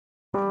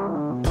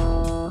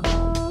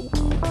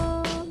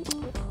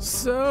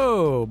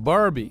So,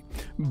 Barbie.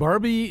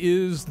 Barbie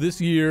is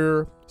this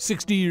year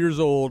 60 years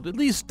old. At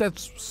least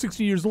that's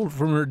 60 years old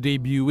from her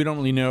debut. We don't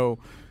really know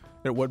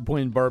at what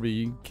point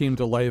Barbie came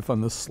to life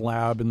on the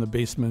slab in the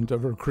basement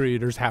of her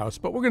creator's house,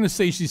 but we're going to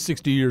say she's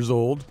 60 years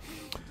old.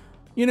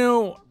 You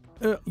know,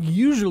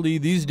 usually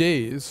these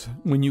days,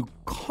 when you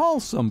call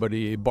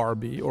somebody a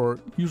Barbie, or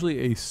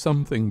usually a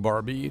something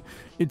Barbie,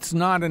 it's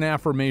not an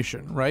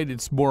affirmation, right?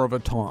 It's more of a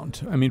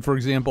taunt. I mean, for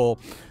example,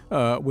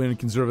 when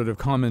conservative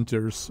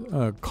commentators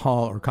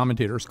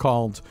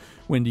called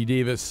Wendy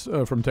Davis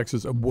from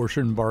Texas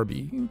abortion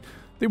Barbie,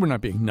 they were not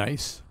being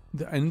nice.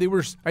 And they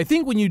were, I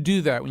think when you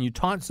do that, when you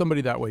taunt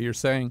somebody that way, you're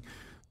saying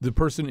the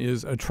person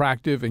is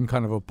attractive in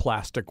kind of a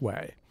plastic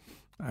way,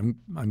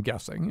 I'm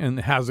guessing, and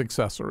has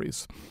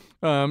accessories.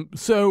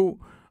 So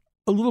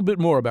a little bit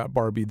more about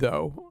Barbie,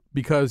 though,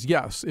 because,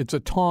 yes, it's a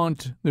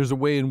taunt. There's a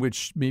way in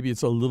which maybe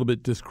it's a little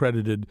bit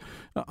discredited.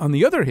 On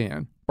the other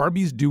hand,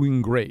 Barbie's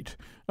doing great.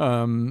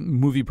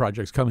 Movie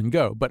projects come and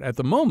go. But at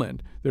the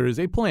moment, there is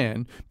a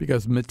plan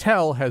because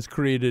Mattel has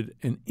created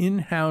an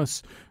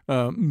in-house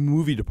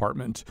movie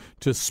department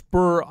to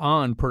spur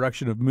on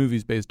production of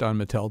movies based on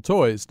Mattel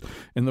toys.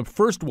 And the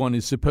first one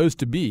is supposed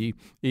to be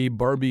a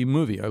Barbie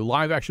movie, a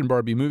live-action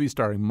Barbie movie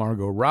starring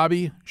Margot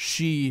Robbie,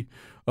 she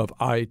of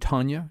I,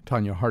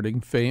 Tonya Harding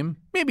fame.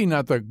 Maybe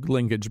not the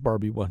linkage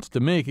Barbie wants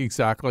to make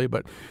exactly,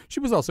 but she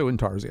was also in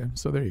Tarzan.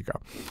 So there you go.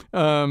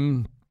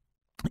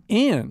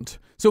 And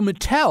so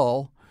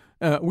Mattel,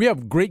 we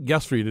have great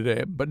guests for you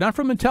today, but not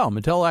from Mattel.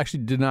 Mattel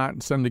actually did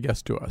not send a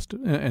guest to us.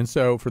 And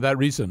so for that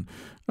reason,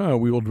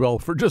 we will dwell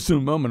for just a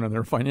moment on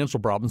their financial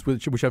problems,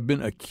 which have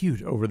been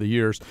acute over the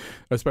years,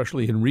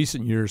 especially in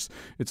recent years.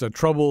 It's a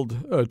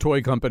troubled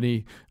toy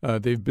company.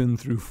 They've been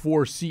through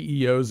 4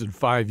 CEOs in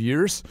 5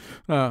 years.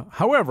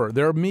 However,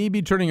 they're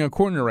maybe turning a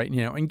corner right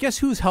now. And guess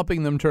who's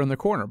helping them turn the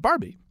corner?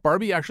 Barbie.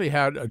 Barbie actually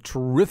had a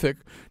terrific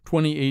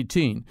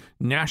 2018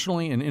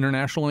 nationally and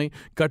internationally,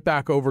 got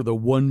back over the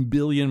 1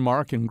 billion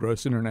mark in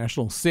gross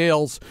international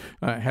sales,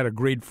 had a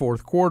great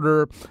fourth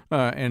quarter,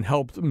 and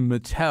helped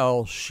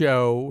Mattel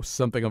show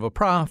something of a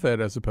profit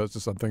as opposed to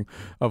something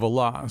of a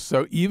loss.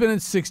 So even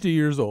at 60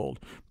 years old,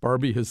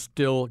 Barbie has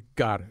still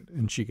got it,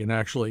 and she can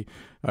actually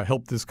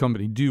help this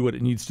company do what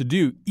it needs to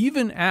do,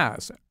 even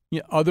as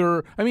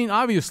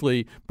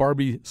obviously,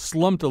 Barbie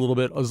slumped a little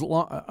bit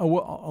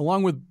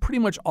along with pretty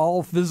much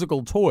all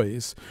physical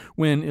toys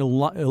when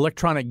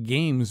electronic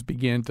games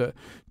began to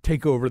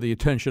take over the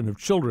attention of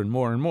children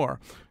more and more.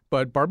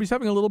 But Barbie's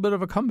having a little bit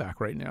of a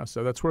comeback right now,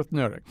 so that's worth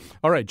noting.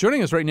 All right,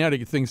 joining us right now to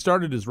get things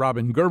started is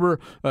Robin Gerber,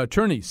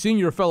 attorney,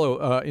 senior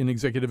fellow in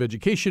executive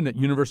education at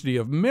University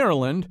of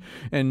Maryland,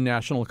 and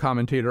national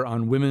commentator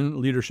on women,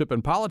 leadership,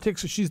 and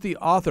politics. She's the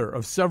author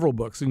of several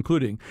books,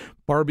 including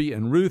Barbie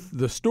and Ruth,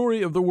 the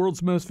story of the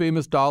world's most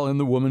famous doll and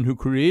the woman who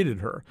created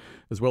her,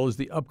 as well as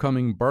the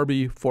upcoming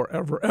Barbie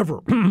Forever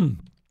Ever.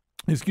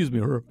 Excuse me,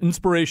 her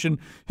inspiration,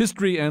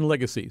 history, and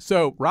legacy.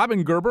 So,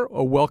 Robin Gerber,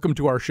 welcome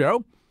to our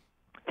show.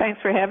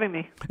 Thanks for having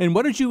me. And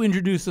why don't you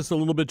introduce us a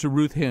little bit to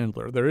Ruth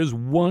Handler? There is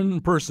one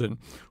person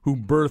who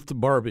birthed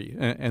Barbie,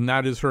 and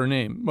that is her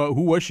name.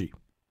 Who was she?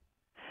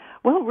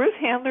 Well, Ruth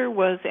Handler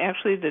was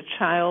actually the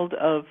child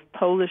of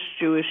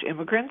Polish-Jewish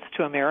immigrants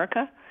to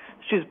America.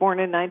 She was born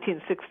in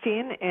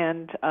 1916,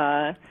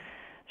 and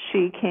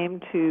she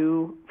came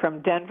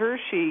from Denver.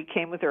 She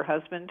came with her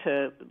husband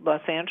to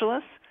Los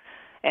Angeles,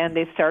 and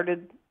they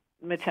started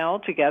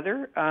Mattel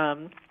together.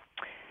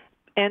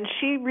 And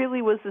she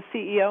really was the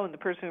CEO and the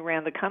person who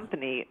ran the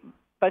company,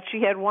 but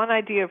she had one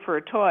idea for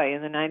a toy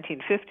in the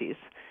 1950s,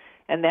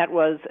 and that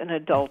was an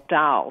adult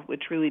doll,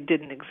 which really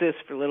didn't exist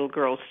for little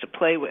girls to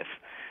play with.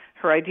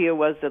 Her idea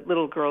was that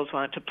little girls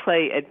wanted to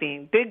play at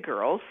being big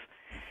girls,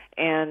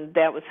 and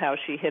that was how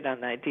she hit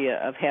on the idea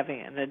of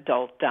having an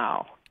adult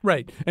doll.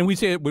 Right. And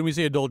when we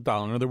say adult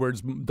doll, in other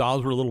words,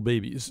 dolls were little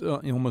babies.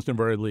 Almost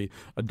invariably,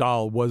 a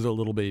doll was a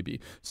little baby.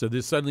 So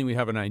suddenly we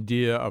have an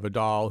idea of a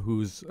doll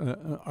who's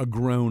a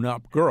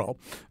grown-up girl,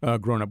 a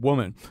grown-up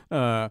woman,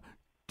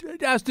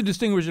 as to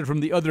distinguish it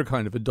from the other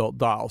kind of adult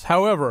dolls.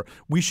 However,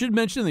 we should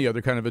mention the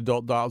other kind of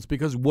adult dolls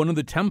because one of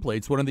the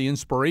templates, one of the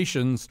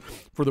inspirations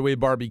for the way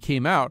Barbie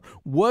came out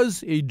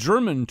was a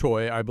German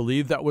toy, I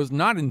believe, that was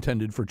not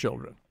intended for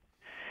children.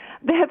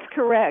 That's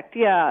correct,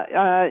 yeah.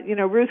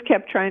 Ruth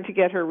kept trying to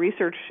get her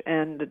research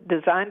and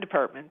design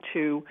department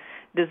to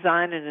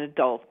design an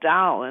adult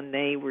doll, and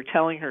they were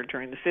telling her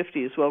during the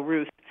 50s, well,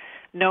 Ruth,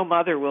 no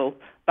mother will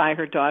buy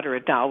her daughter a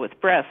doll with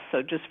breasts,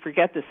 so just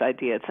forget this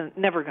idea. It's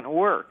never going to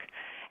work.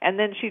 And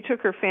then she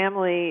took her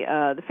family,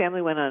 the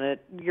family went on a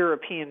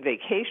European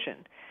vacation,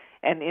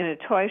 and in a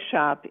toy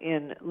shop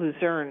in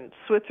Lucerne,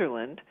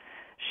 Switzerland,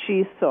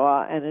 she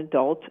saw an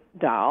adult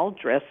doll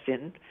dressed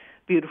in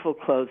beautiful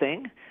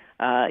clothing.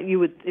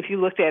 If you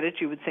looked at it,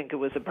 you would think it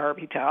was a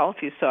Barbie doll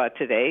if you saw it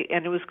today,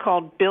 and it was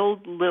called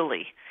Build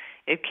Lily.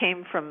 It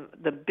came from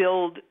the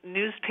Build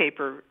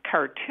newspaper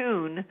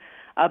cartoon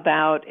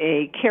about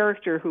a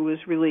character who was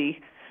really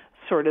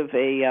sort of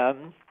a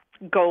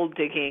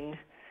gold-digging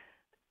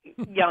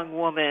young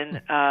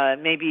woman,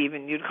 maybe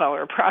even you'd call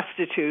her a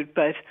prostitute,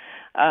 but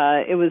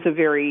it was a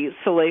very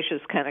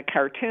salacious kind of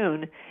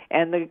cartoon.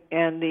 And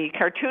the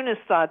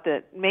cartoonist thought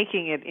that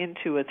making it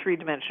into a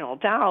three-dimensional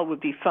doll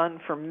would be fun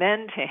for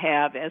men to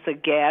have as a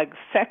gag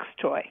sex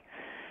toy.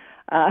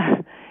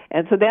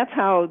 And so that's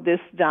how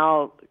this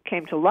doll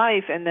came to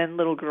life, and then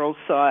little girls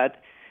saw it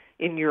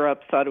in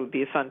Europe, thought it would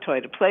be a fun toy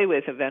to play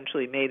with,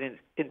 eventually made it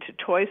into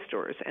toy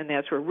stores. And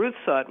that's where Ruth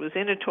saw it, was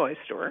in a toy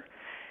store.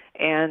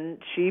 And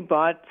she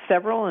bought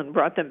several and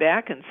brought them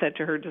back and said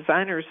to her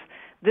designers,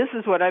 this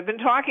is what I've been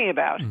talking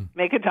about.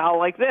 Make a doll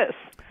like this.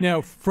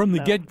 Now,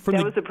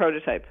 that was the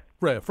prototype.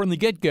 Right. From the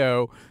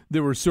get-go,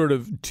 there were sort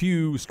of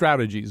two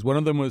strategies. One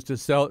of them was to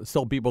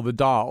sell people the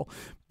doll.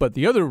 But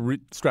the other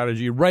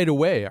strategy right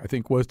away, I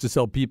think, was to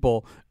sell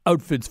people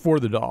outfits for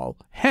the doll.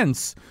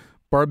 Hence,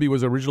 Barbie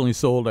was originally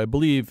sold, I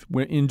believe,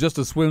 in just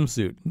a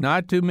swimsuit.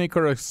 Not to make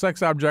her a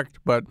sex object,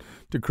 but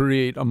to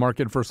create a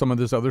market for some of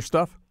this other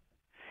stuff.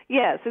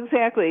 Yes,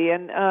 exactly.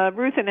 And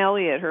Ruth and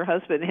Elliot, her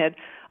husband, had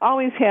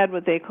always had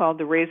what they called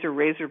the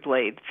razor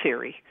blade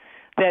theory.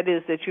 That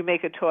is, that you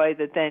make a toy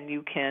that then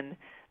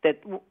that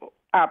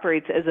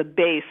operates as a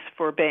base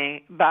for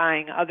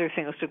buying other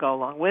things to go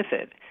along with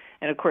it.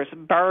 And, of course,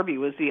 Barbie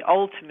was the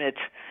ultimate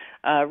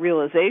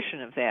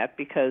realization of that,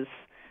 because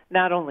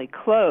not only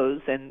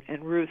clothes, and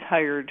Ruth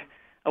hired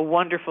a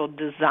wonderful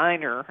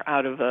designer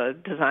out of a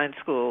design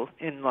school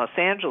in Los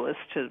Angeles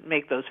to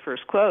make those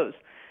first clothes,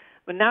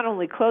 but not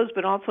only clothes,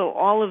 but also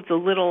all of the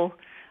little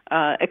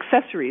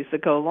accessories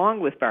that go along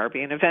with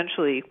Barbie. And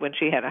eventually, when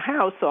she had a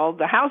house, all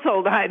the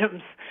household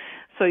items.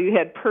 So you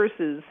had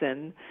purses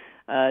and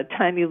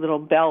tiny little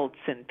belts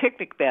and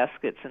picnic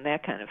baskets and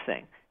that kind of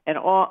thing. And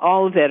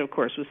all of that, of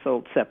course, was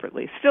sold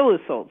separately, still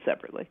is sold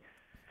separately.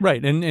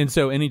 Right, and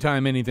so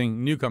anytime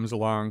anything new comes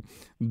along,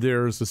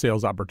 there's a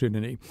sales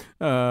opportunity.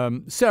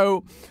 There's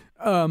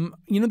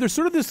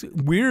sort of this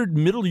weird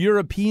Middle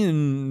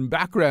European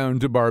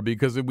background to Barbie,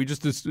 because we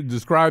just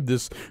described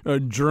this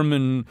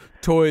German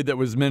toy that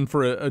was meant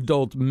for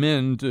adult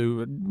men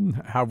to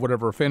have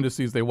whatever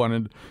fantasies they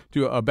wanted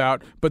to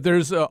about. But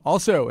there's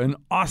also an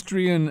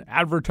Austrian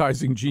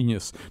advertising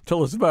genius.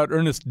 Tell us about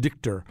Ernest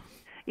Dichter.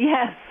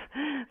 Yes.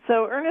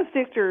 So Ernest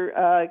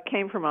Dichter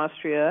came from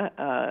Austria,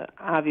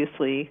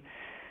 obviously,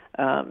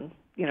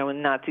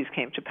 when Nazis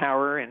came to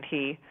power, and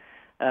he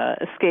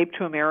escaped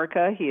to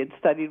America. He had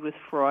studied with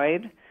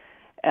Freud.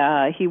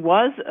 He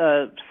was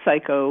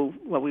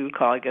what we would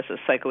call, I guess, a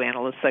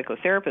psychoanalyst,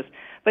 psychotherapist,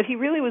 but he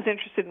really was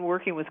interested in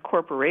working with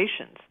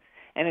corporations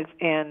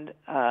and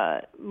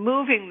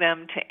moving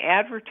them to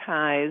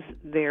advertise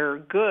their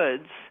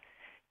goods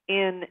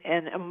in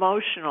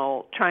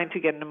trying to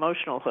get an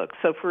emotional hook.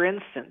 So, for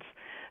instance,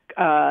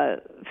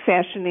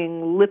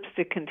 fashioning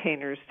lipstick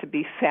containers to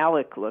be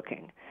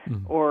phallic-looking,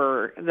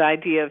 or the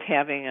idea of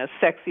having a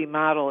sexy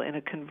model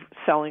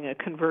selling a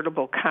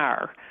convertible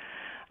car.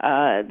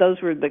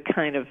 Those were the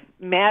kind of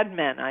Mad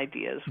Men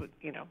ideas,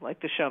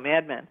 like the show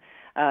Mad Men.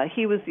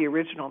 He was the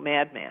original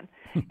Mad Men,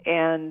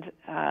 and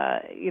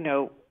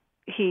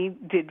he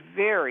did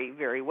very,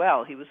 very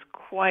well. He was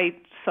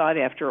quite sought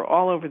after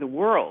all over the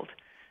world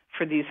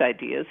for these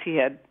ideas. He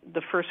had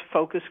the first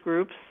focus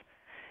groups,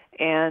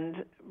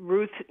 and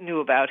Ruth knew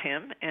about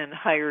him and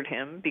hired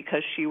him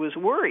because she was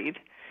worried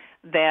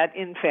that,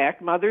 in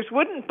fact, mothers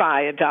wouldn't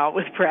buy a doll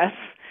with breasts,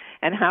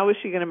 and how was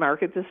she going to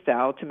market this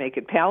doll to make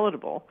it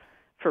palatable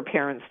for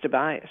parents to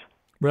buy it?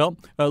 Well,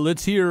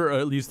 let's hear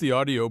at least the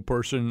audio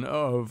portion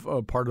of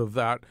part of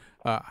that,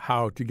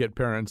 how to get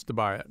parents to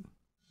buy it.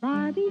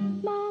 Barbie's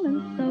small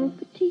and so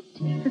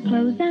petite, her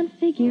clothes and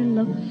figure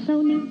look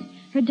so neat.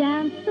 Her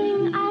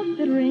dancing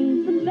outfit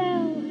rings the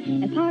bell.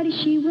 At parties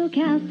she will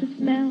cast a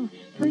spell.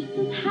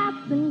 Purses,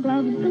 hats, and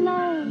gloves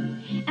galore,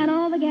 and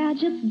all the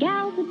gadgets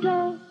gals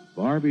adore.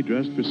 Barbie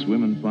dressed for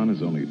swim and fun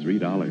is only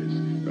 $3.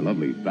 Her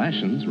lovely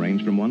fashions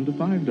range from $1 to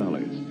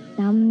 $5.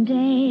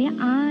 Someday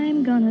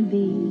I'm gonna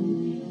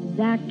be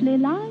exactly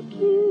like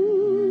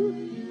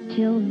you.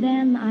 Till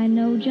then I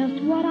know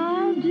just what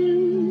I'll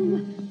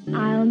do.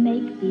 I'll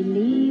make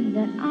believe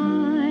that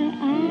I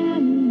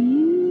am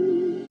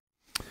you.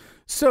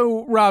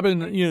 So, Robin,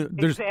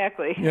 there's...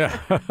 Exactly. Yeah.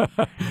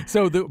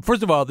 So,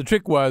 first of all, the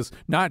trick was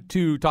not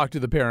to talk to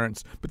the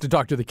parents, but to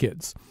talk to the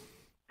kids.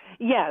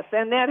 Yes,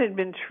 and that had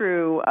been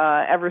true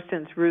ever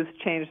since Ruth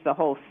changed the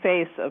whole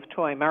face of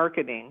toy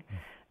marketing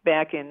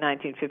back in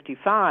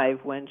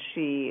 1955, when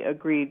she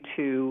agreed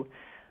to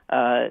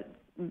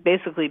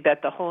basically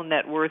bet the whole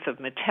net worth of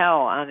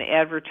Mattel on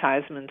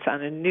advertisements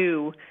on a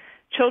new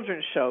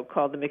children's show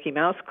called the Mickey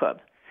Mouse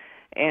Club.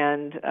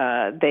 And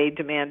they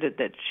demanded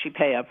that she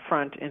pay up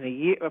front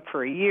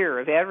for a year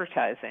of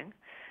advertising,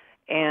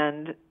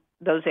 and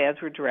those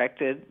ads were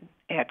directed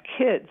at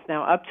kids.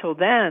 Now, up till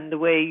then, the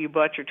way you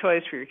bought your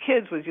toys for your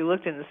kids was you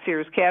looked in the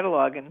Sears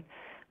catalog, and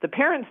the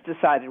parents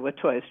decided what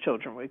toys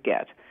children would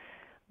get.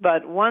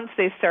 But once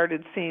they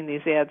started seeing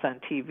these ads on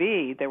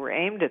TV that were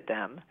aimed at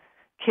them,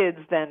 kids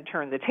then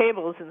turned the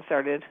tables and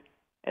started,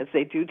 as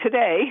they do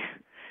today,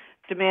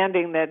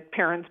 demanding that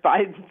parents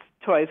buy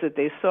toys that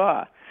they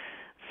saw.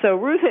 So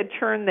Ruth had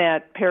turned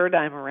that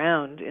paradigm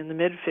around in the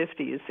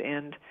mid-50s,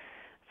 and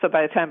so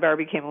by the time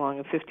Barbie came along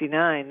in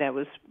 59, that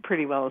was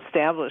pretty well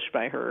established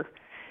by her.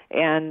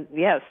 And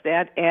yes,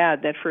 that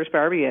first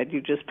Barbie ad you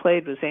just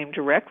played was aimed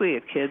directly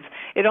at kids.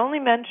 It only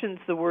mentions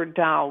the word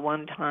doll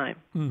one time.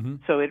 Mm-hmm.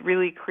 So it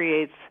really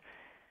creates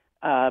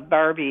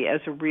Barbie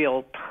as a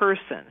real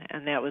person,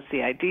 and that was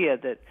the idea,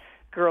 that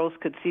girls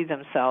could see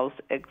themselves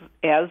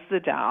as the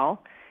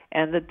doll,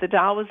 and that the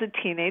doll was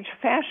a teenage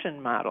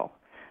fashion model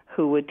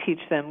who would teach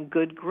them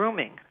good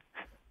grooming.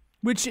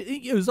 Which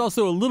is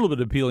also a little bit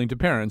appealing to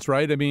parents,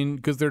 right? I mean,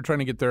 because they're trying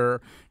to get their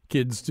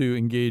kids to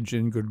engage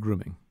in good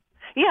grooming.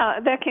 Yeah,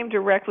 that came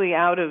directly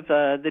out of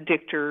the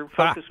Dichter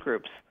focus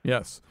groups.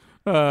 Yes.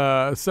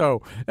 But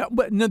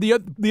no,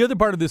 the other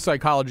part of this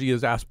psychology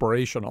is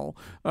aspirational.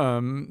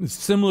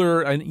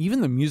 Similar, and even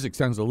the music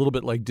sounds a little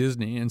bit like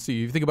Disney. And so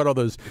you think about all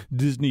those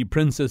Disney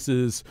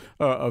princesses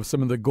of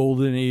some of the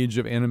golden age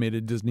of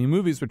animated Disney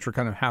movies, which are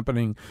kind of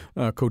happening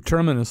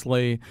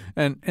coterminously.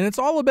 And it's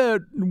all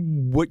about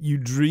what you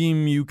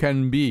dream you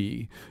can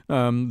be.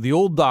 The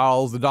old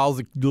dolls, the dolls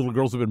that little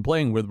girls have been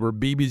playing with, were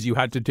babies you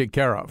had to take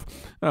care of.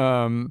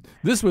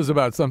 This was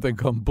about something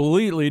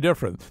completely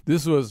different.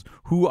 This was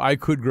who I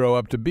could grow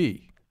up to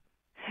be.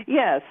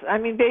 Yes, I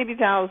mean, baby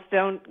dolls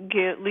don't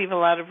leave a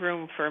lot of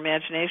room for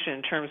imagination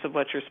in terms of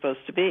what you're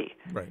supposed to be.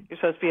 Right. You're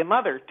supposed to be a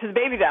mother to the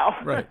baby doll.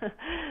 Right.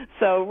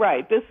 So,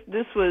 right, this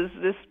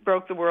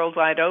broke the world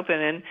wide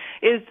open, and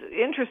is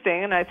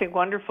interesting, and I think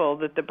wonderful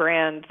that the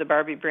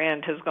Barbie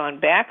brand, has gone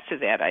back to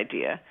that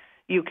idea.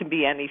 You can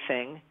be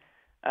anything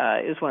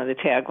is one of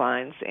the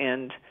taglines,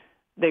 and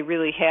they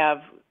really have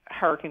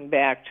harkened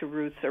back to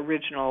Ruth's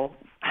original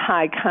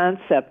high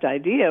concept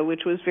idea,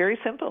 which was very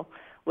simple.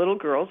 Little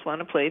girls want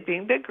to play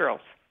being big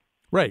girls.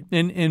 Right.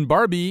 And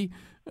Barbie,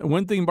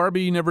 one thing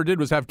Barbie never did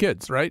was have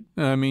kids, right?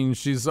 I mean,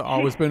 she's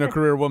always been a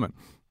career woman.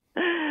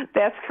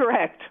 That's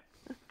correct.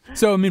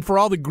 So, I mean, for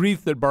all the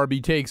grief that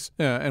Barbie takes,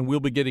 and we'll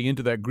be getting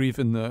into that grief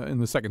in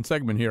the second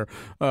segment here,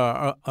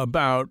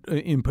 about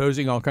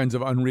imposing all kinds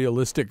of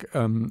unrealistic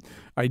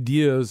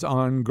ideas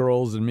on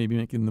girls and maybe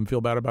making them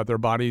feel bad about their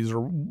bodies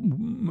or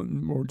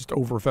just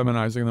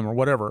over-feminizing them or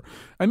whatever.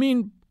 I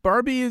mean,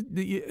 Barbie,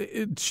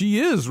 she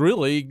is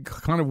really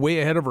kind of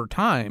way ahead of her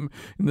time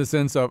in the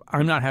sense of,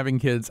 I'm not having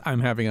kids,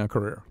 I'm having a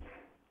career.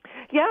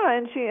 Yeah,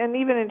 and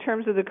even in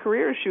terms of the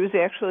career, she was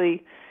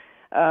actually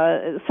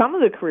some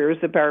of the careers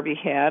that Barbie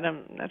had.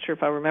 I'm not sure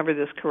if I remember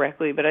this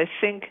correctly, but I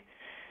think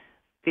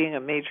being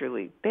a Major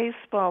League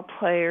Baseball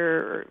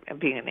player or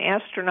being an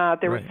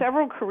astronaut, there were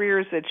several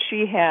careers that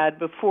she had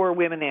before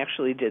women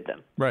actually did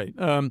them. Right.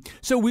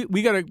 So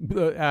we got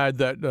to add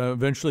that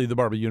eventually the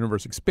Barbie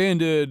universe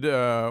expanded.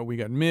 We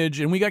got Midge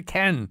and we got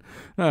Ken.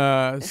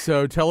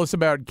 So tell us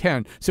about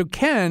Ken. So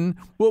Ken,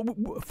 well,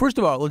 first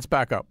of all, let's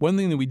back up. One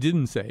thing that we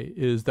didn't say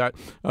is that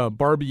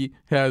Barbie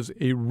has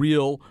a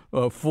real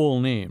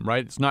full name,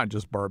 right? It's not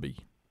just Barbie.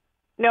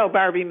 No,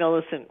 Barbie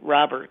Millicent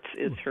Roberts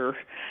is her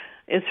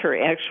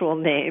actual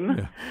name.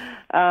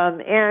 Yeah.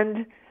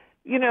 And,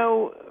 you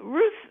know,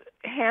 Ruth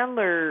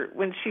Handler,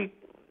 when she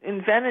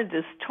invented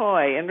this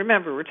toy, and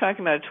remember, we're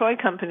talking about a toy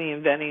company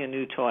inventing a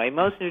new toy.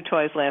 Most new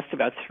toys last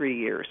about 3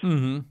 years.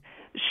 Mm-hmm.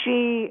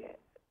 She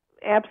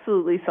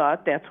absolutely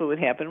thought that's what would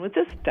happen with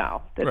this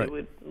doll, that it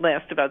would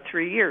last about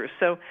 3 years.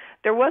 So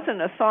there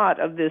wasn't a thought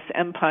of this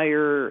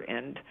empire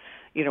and,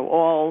 you know,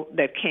 all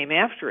that came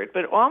after it.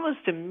 But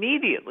almost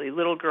immediately,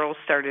 little girls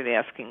started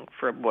asking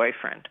for a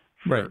boyfriend.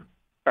 Right.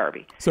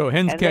 Barbie. So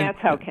hence Ken, that's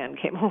how Ken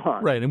came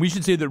along. Right, and we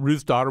should say that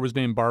Ruth's daughter was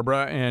named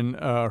Barbara, and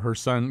her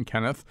son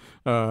Kenneth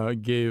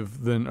gave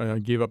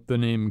up the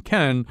name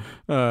Ken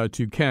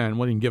to Ken.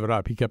 Well, he didn't give it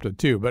up; he kept it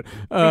too. But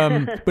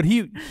but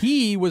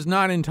he was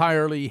not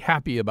entirely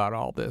happy about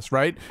all this,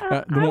 right?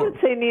 I would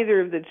say neither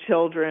of the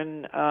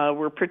children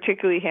were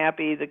particularly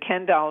happy. The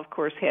Ken doll, of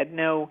course, had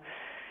no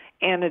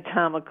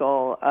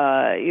anatomical.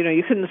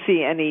 You couldn't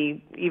see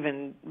any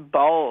even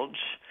bulge.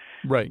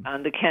 Right.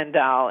 On the Ken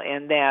doll,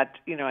 and that,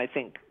 I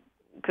think,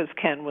 because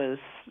Ken was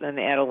an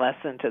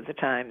adolescent at the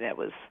time, that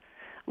was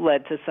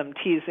led to some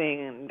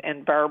teasing,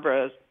 and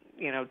Barbara,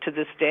 to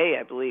this day,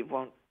 I believe,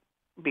 won't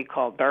be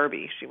called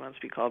Barbie. She wants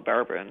to be called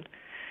Barbara, and,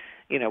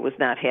 was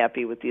not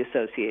happy with the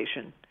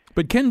association.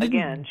 But Ken was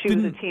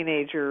a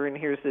teenager, and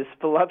here's this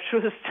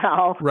voluptuous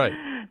doll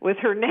with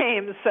her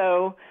name,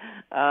 so,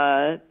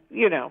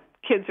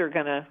 kids are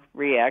going to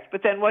react.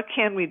 But then what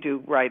can we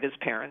do right as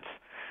parents?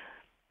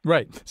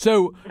 Right.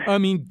 So, I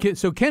mean,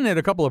 Ken had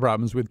a couple of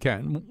problems with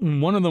Ken.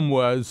 One of them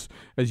was,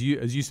 as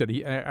you said,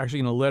 he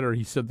actually in a letter,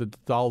 he said that the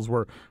dolls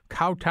were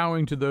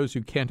kowtowing to those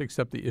who can't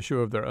accept the issue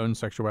of their own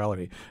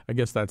sexuality. I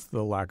guess that's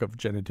the lack of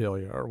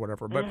genitalia or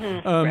whatever. But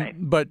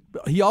but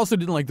he also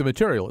didn't like the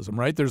materialism,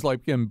 right? There's like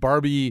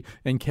Barbie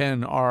and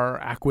Ken are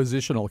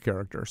acquisitional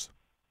characters.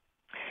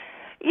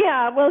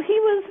 Yeah, well, he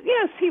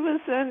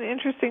was an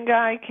interesting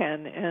guy,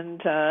 Ken,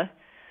 and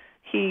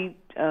he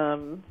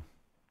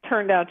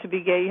turned out to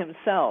be gay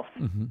himself,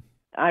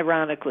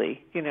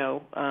 ironically,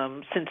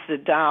 since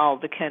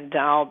the Ken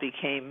doll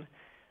became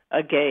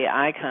a gay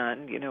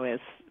icon,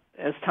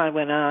 as time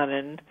went on,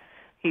 and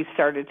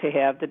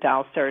the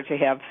doll started to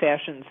have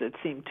fashions that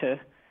seemed to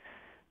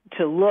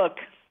look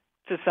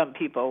to some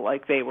people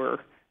like they were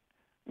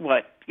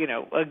what,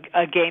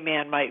 a gay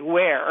man might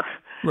wear.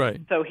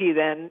 Right. So he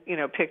then,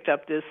 picked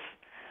up this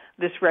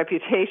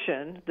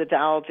reputation, the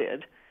doll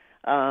did.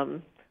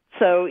 Ken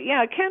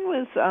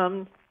was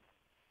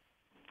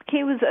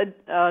he was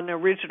an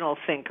original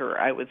thinker,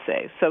 I would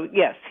say. So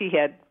yes, he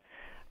had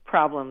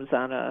problems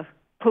on a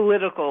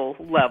political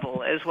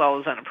level as well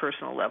as on a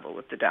personal level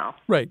with the doll.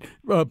 Right.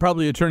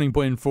 Probably a turning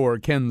point for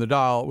Ken the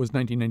doll was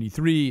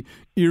 1993,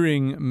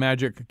 Earring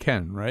Magic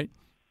Ken, right?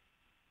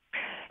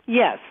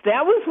 Yes,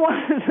 that was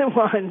one of the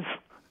ones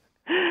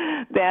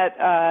that,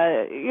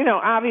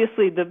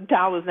 obviously the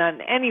doll was not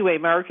in any way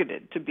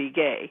marketed to be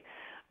gay.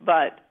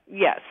 But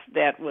yes,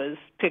 that was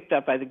picked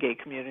up by the gay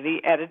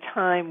community at a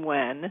time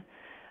when,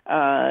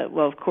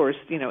 of course,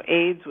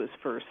 AIDS was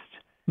first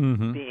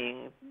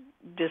being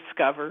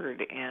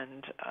discovered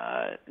and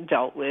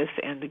dealt with,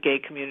 and the gay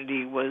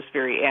community was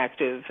very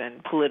active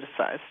and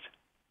politicized.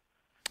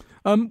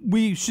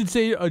 We should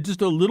say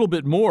just a little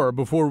bit more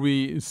before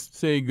we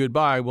say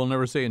goodbye. We'll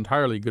never say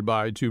entirely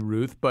goodbye to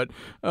Ruth, but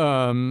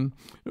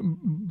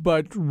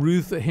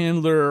Ruth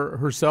Handler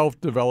herself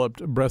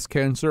developed breast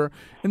cancer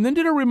and then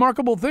did a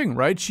remarkable thing,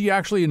 right? She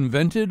actually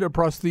invented a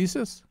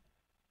prosthesis?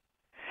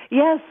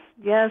 Yes,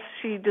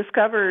 she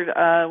discovered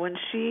when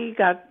she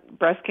got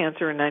breast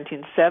cancer in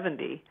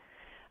 1970,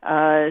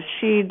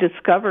 she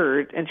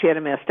discovered, and she had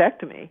a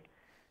mastectomy.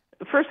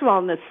 First of all,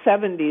 in the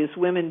 70s,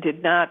 women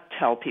did not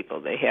tell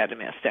people they had a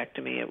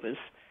mastectomy. It was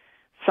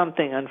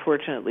something,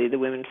 unfortunately, the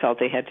women felt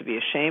they had to be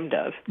ashamed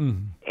of.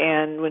 Mm-hmm.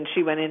 And when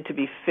she went in to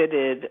be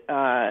fitted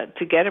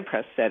to get a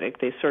prosthetic,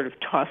 they sort of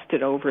tossed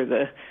it over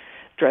the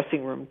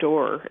dressing room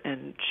door,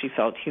 and she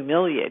felt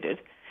humiliated.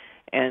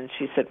 And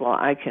she said, well,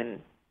 I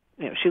can,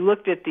 she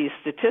looked at these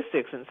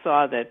statistics and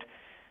saw that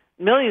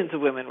millions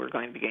of women were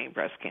going to be getting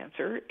breast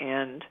cancer,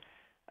 and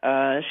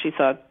she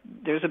thought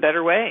there's a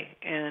better way,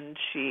 and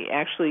she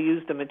actually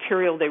used the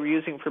material they were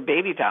using for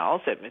baby dolls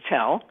at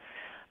Mattel,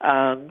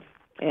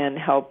 and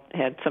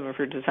had some of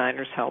her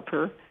designers help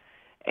her,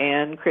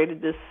 and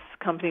created this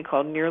company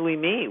called Nearly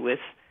Me with,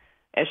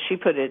 as she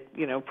put it,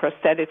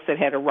 prosthetics that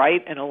had a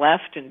right and a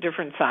left in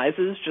different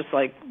sizes, just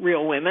like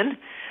real women.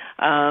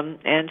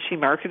 And she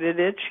marketed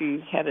it.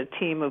 She had a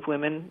team of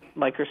women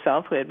like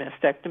herself who had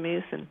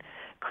mastectomies and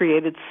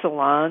created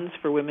salons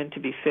for women to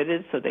be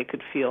fitted so they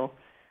could feel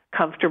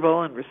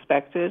comfortable and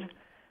respected.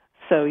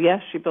 So,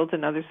 yes, she built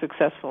another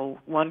successful,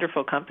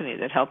 wonderful company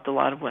that helped a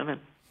lot of women.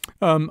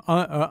 In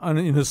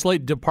a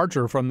slight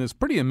departure from this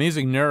pretty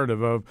amazing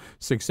narrative of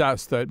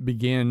success that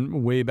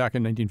began way back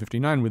in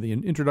 1959 with the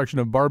introduction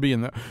of Barbie,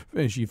 and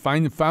she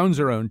founds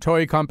her own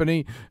toy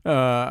company,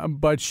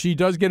 but she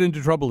does get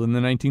into trouble in the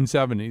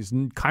 1970s,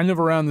 and kind of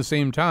around the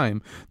same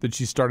time that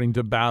she's starting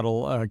to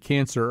battle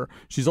cancer.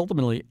 She's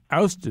ultimately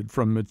ousted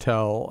from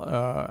Mattel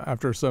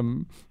after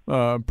some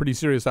pretty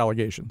serious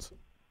allegations.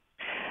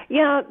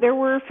 Yeah, there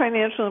were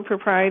financial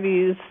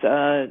improprieties,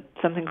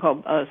 something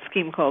called a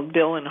scheme called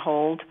bill and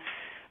hold,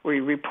 where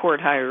you report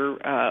higher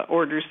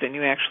orders than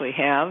you actually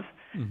have.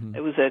 Mm-hmm. It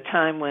was a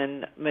time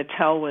when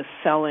Mattel was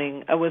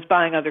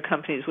buying other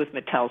companies with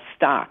Mattel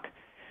stock,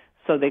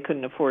 so they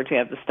couldn't afford to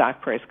have the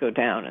stock price go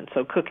down. And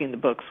so cooking the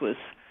books was,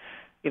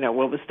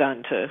 what was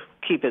done to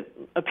keep it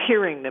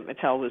appearing that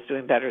Mattel was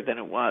doing better than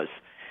it was.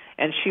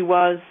 And she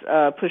was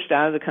pushed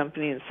out of the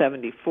company in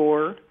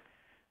 1974.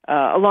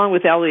 Along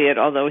with Elliot,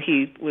 although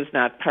he was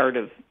not part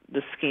of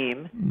the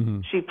scheme.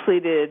 Mm-hmm. She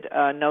pleaded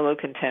nolo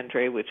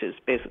contendere, which is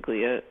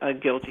basically a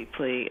guilty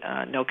plea,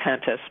 no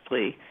contest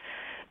plea,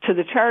 to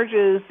the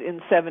charges in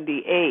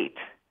 1978,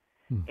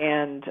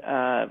 and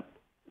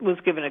was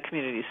given a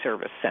community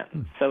service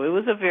sentence. So it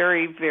was a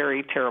very,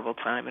 very terrible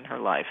time in her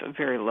life, a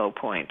very low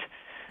point.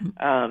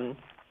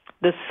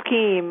 The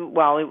scheme,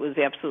 while it was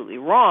absolutely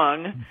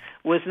wrong,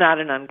 was not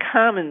an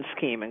uncommon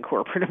scheme in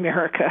corporate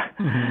America.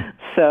 Mm-hmm.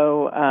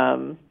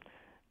 So,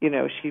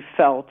 she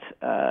felt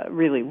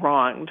really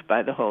wronged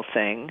by the whole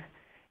thing.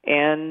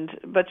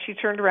 But she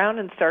turned around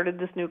and started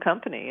this new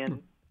company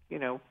and,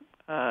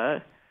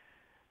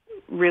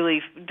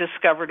 really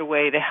discovered a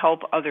way to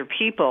help other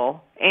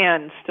people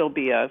and still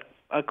be a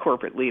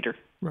corporate leader.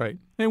 Right.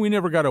 And we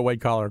never got a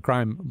white-collar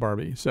crime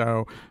Barbie.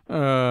 So,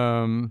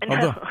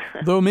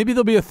 although maybe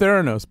there'll be a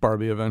Theranos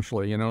Barbie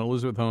eventually,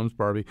 Elizabeth Holmes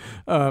Barbie.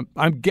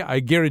 I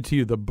guarantee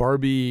you the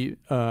Barbie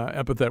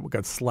epithet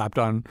got slapped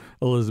on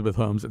Elizabeth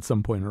Holmes at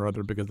some point or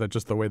other because that's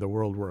just the way the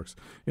world works.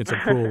 It's a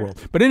cruel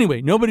world. But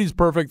anyway, nobody's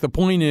perfect. The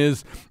point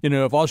is,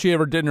 if all she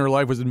ever did in her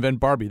life was invent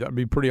Barbie, that would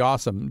be pretty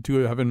awesome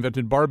to have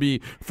invented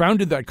Barbie,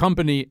 founded that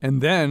company,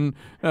 and then,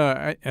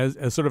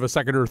 as sort of a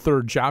second or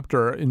third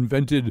chapter,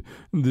 invented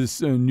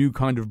this new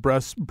kind of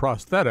breast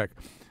prosthetic.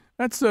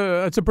 That's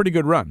a pretty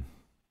good run.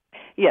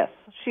 Yes,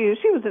 she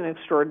was an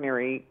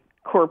extraordinary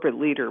corporate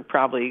leader,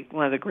 probably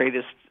one of the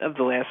greatest of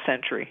the last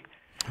century.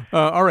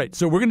 All right,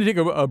 so we're going to take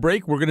a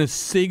break. We're going to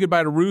say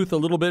goodbye to Ruth a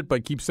little bit,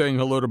 but keep saying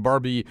hello to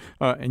Barbie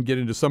and get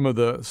into some of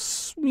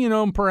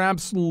the,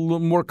 perhaps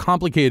more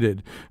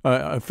complicated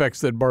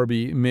effects that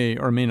Barbie may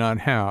or may not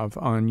have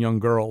on young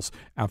girls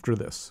after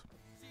this.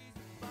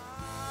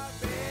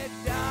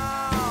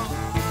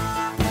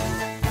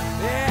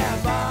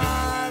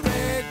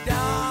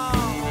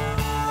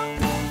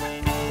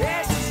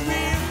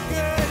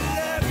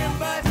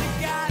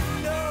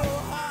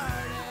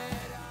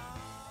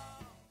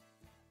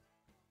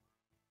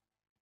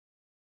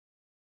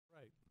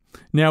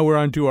 Now we're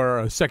on to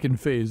our second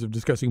phase of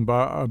discussing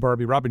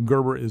Barbie. Robin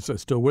Gerber is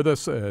still with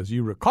us. As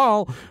you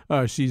recall,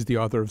 she's the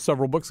author of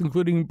several books,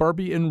 including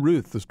Barbie and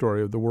Ruth, the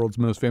story of the world's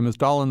most famous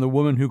doll and the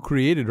woman who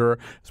created her,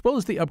 as well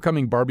as the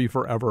upcoming Barbie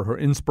Forever, her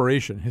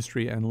inspiration,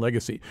 history, and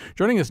legacy.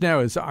 Joining us now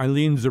is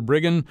Eileen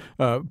Zerbriggen,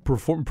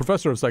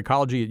 professor of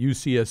psychology at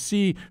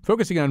UCSC,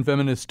 focusing on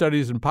feminist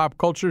studies and pop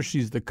culture.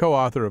 She's the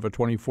co-author of a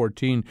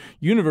 2014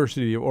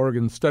 University of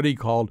Oregon study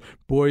called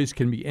Boys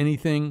Can Be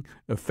Anything,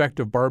 Effect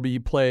of Barbie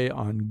Play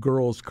on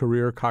Girls'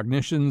 Career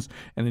Cognitions.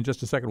 And in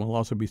just a second, we'll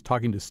also be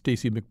talking to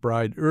Stacey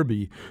McBride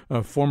Irby,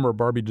 a former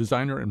Barbie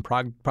designer and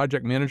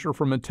project manager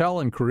for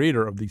Mattel and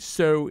creator of the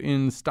So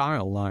In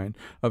Style line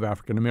of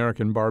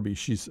African-American Barbies.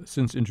 She's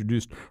since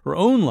introduced her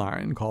own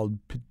line called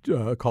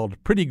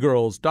Pretty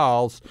Girls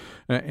Dolls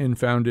and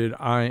founded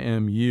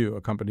IMU,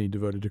 a company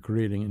devoted to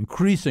creating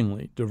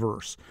increasingly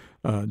diverse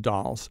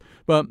dolls.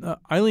 But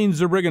Eileen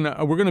Zerbriggen,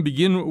 we're going to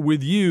begin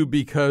with you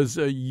because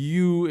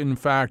you, in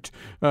fact,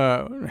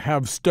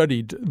 have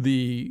studied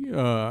the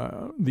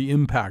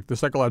impact, the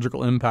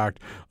psychological impact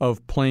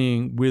of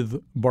playing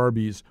with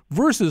Barbies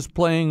versus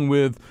playing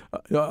with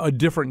a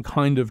different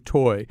kind of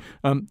toy.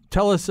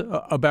 Tell us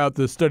about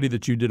the study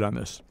that you did on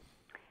this.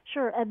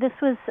 Sure. This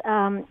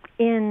was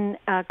in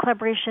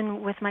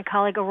collaboration with my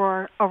colleague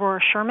Aurora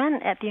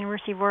Sherman at the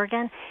University of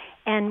Oregon,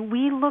 and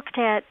we looked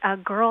at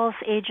girls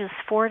ages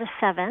 4 to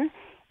 7,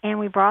 and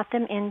we brought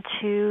them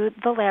into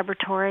the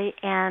laboratory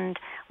and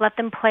let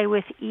them play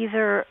with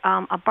either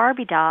a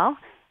Barbie doll.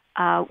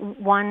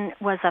 One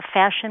was a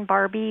fashion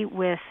Barbie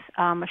with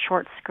a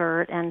short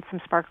skirt and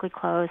some sparkly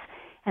clothes,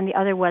 and the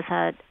other was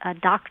a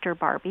doctor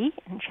Barbie,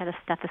 and she had a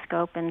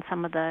stethoscope and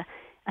some of the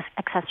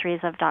accessories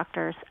of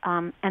doctors.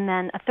 And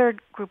then a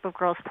third group of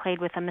girls played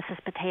with a Mrs.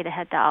 Potato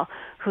Head doll,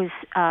 who's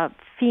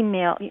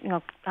female,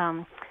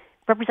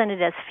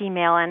 represented as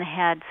female and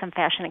had some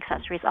fashion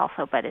accessories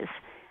also, but is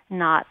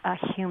not a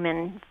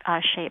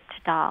human-shaped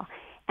doll.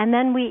 And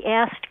then we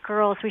asked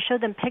girls, we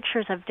showed them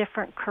pictures of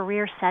different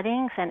career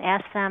settings and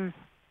asked them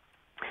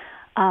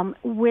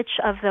which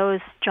of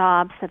those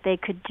jobs that they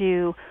could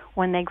do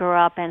when they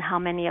grow up and how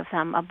many of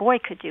them a boy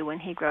could do when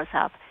he grows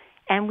up.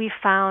 And we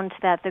found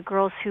that the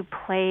girls who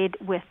played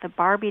with the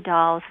Barbie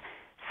dolls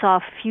saw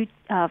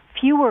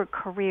fewer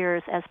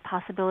careers as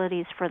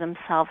possibilities for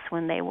themselves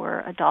when they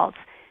were adults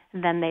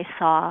than they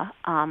saw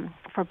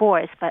for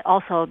boys, but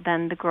also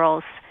than the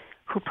girls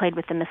who played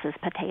with the Mrs.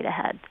 Potato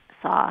Head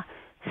saw.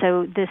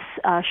 So this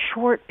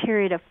short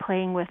period of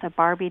playing with a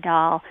Barbie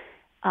doll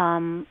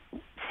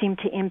seemed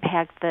to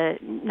impact the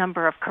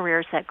number of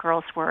careers that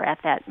girls were at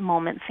that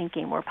moment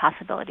thinking were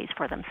possibilities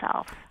for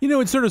themselves.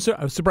 It's sort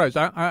of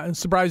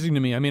surprising to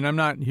me. I mean, I'm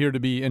not here to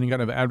be any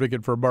kind of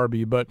advocate for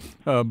Barbie, but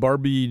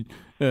Barbie,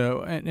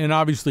 and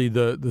obviously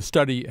the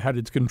study had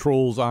its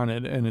controls on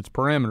it and its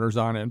parameters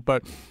on it,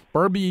 but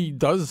Barbie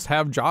does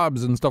have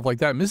jobs and stuff like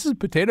that. Mrs.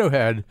 Potato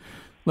Head,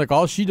 like,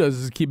 all she does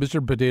is keep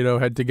Mr. Potato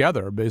Head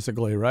together,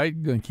 basically, right?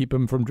 And keep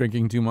him from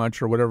drinking too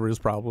much or whatever his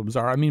problems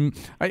are. I mean,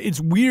 it's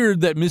weird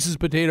that Mrs.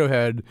 Potato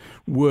Head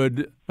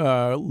would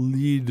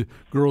lead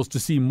girls to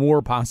see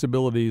more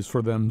possibilities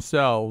for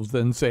themselves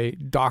than, say,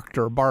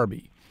 Dr.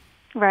 Barbie.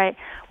 Right.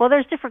 Well,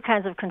 there's different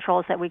kinds of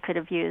controls that we could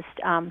have used,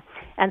 and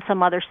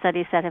some other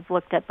studies that have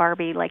looked at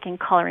Barbie, like in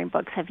coloring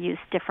books, have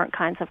used different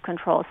kinds of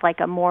controls,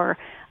 like a more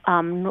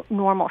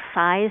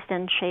normal-sized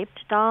and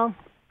shaped doll.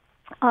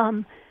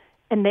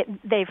 And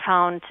they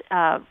found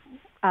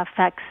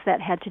effects that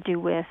had to do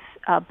with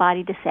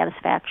body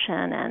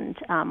dissatisfaction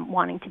and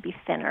wanting to be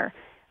thinner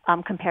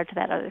compared to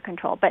that other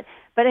control. But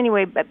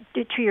anyway,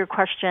 to your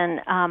question,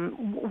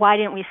 why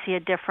didn't we see a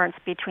difference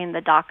between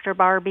the Dr.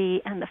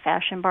 Barbie and the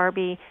fashion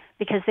Barbie?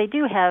 Because they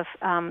do have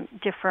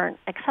different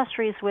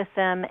accessories with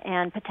them,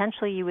 and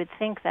potentially you would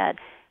think that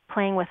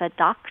playing with a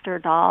doctor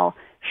doll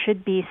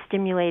should be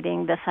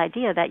stimulating this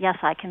idea that, yes,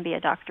 I can be a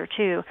doctor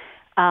too.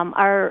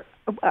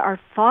 Our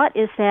thought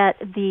is that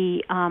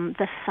the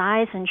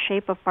size and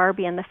shape of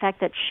Barbie and the fact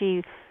that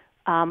she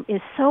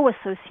is so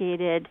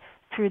associated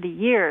through the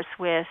years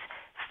with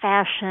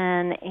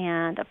fashion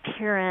and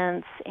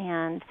appearance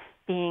and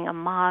being a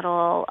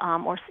model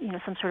or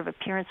some sort of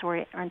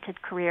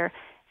appearance-oriented career,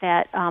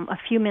 that a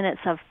few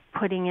minutes of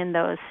putting in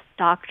those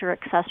doctor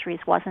accessories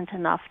wasn't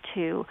enough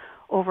to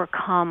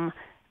overcome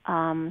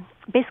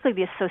basically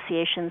the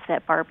associations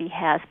that Barbie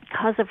has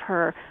because of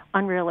her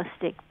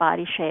unrealistic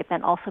body shape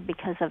and also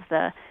because of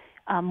the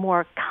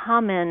more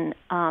common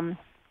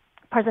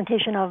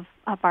presentation of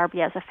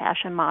Barbie as a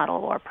fashion model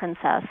or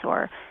princess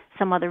or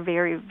some other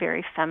very,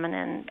 very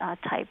feminine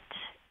typed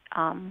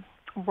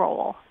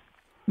role.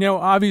 Now,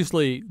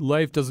 obviously,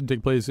 life doesn't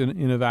take place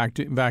in a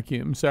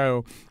vacuum.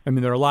 So, I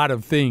mean, there are a lot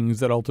of things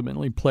that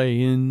ultimately play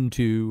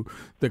into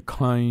the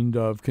kind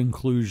of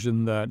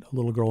conclusion that a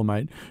little girl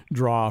might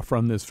draw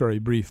from this very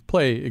brief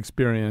play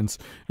experience.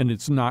 And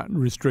it's not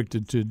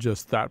restricted to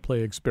just that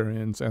play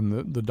experience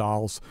and the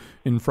dolls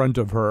in front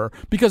of her.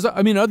 Because,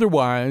 I mean,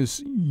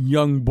 otherwise,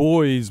 young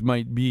boys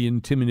might be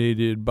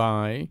intimidated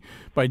by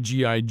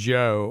G.I.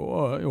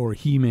 Joe or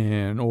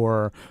He-Man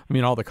or, I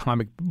mean, all the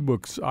comic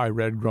books I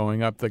read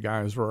growing up, the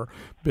guys were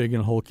big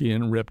and hulky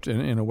and ripped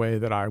in a way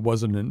that I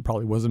wasn't and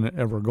probably wasn't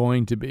ever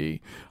going to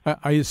be.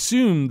 I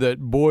assume that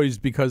boys,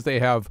 because they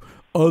have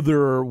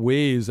other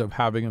ways of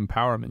having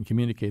empowerment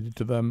communicated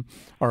to them,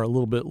 are a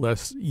little bit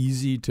less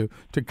easy to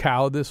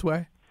cow this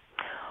way.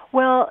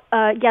 Well,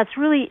 yeah, it's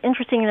really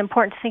interesting and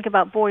important to think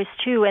about boys,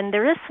 too. And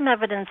there is some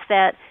evidence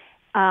that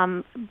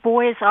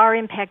boys are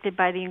impacted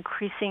by the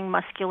increasing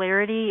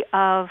muscularity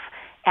of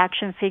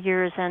action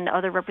figures and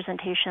other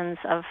representations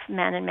of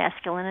men and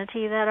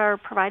masculinity that are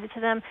provided to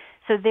them.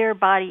 So their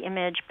body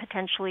image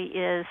potentially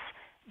is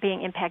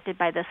being impacted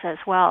by this as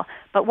well.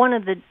 But one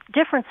of the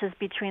differences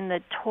between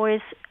the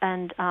toys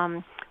and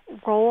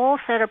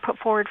roles that are put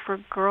forward for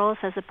girls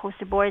as opposed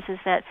to boys is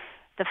that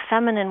the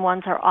feminine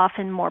ones are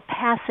often more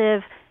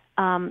passive.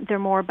 They're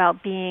more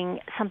about being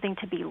something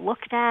to be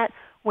looked at,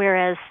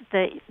 whereas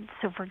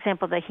for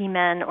example, the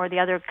He-Man or the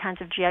other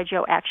kinds of G.I.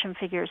 Joe action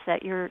figures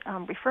that you're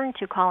referring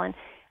to, Colin,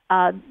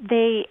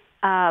 they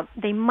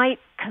might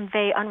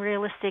convey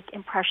unrealistic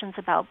impressions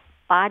about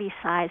body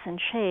size and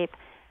shape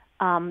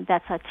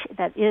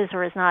that is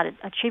or is not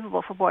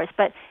achievable for boys,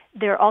 but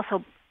they're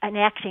also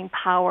enacting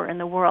power in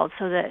the world,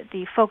 so that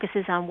the focus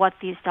is on what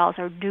these dolls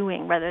are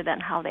doing rather than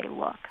how they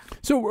look.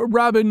 So,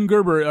 Robin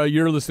Gerber,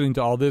 you're listening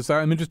to all this.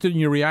 I'm interested in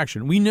your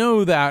reaction. We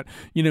know that,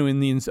 you know, in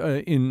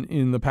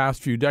the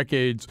past few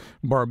decades,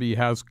 Barbie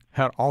has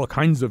had all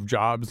kinds of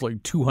jobs,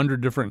 like 200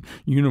 different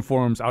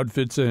uniforms,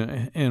 outfits,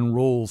 and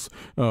roles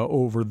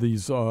over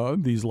these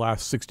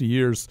last 60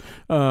 years.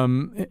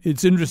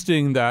 It's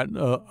interesting that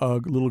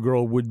a little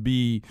girl would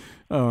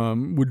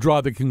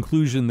draw the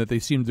conclusion that they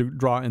seem to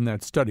draw in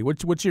that study.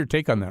 What's your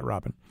take on that,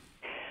 Robin?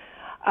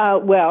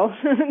 Well,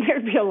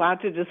 there'd be a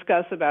lot to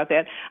discuss about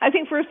that. I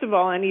think, first of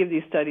all, any of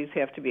these studies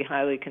have to be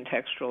highly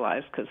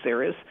contextualized because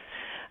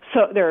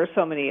there are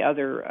so many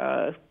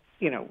other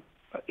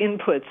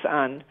inputs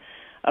on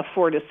a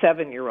 4 to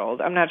 7 year old.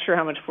 I'm not sure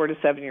how much 4 to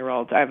 7 year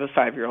olds, I have a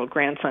 5-year-old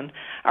grandson,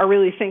 are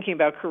really thinking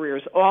about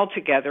careers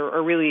altogether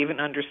or really even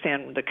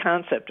understand the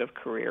concept of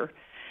career.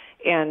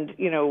 And,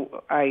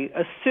 I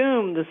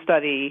assume the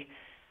study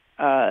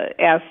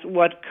asked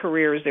what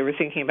careers they were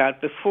thinking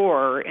about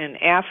before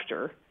and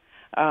after.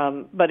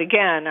 But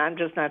again, I'm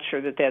just not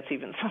sure that that's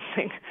even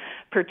something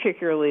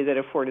particularly that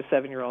a 4 to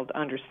 7 year old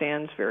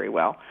understands very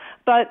well.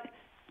 But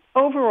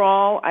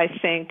overall, I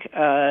think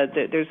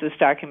that there's this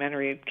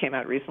documentary that came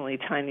out recently,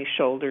 Tiny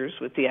Shoulders,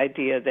 with the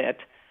idea that,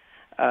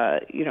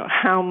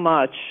 how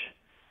much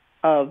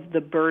of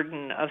the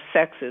burden of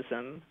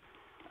sexism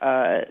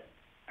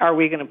are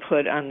we going to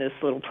put on this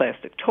little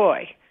plastic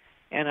toy?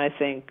 And I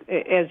think,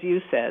 as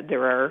you said,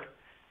 there are,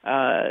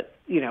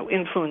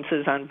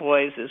 influences on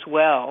boys as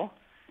well,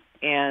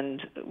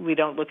 and we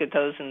don't look at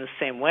those in the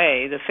same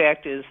way. The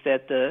fact is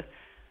that the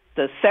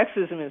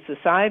sexism in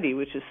society,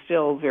 which is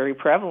still very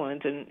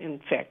prevalent, and in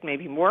fact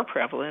maybe more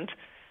prevalent,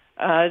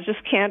 just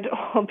can't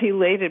all be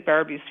laid at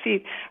Barbie's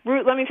feet.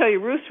 Let me tell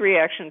you, Ruth's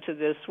reaction to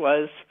this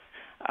was,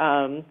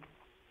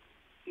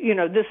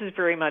 this is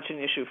very much an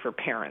issue for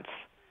parents.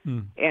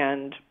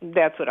 And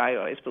that's what I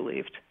always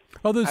believed.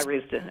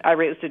 I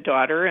raised a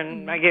daughter,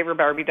 and I gave her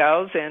Barbie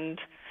dolls, and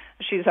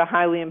she's a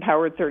highly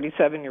empowered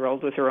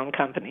 37-year-old with her own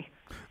company.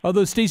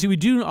 Although, Stacey, we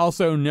do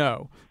also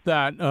know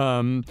that,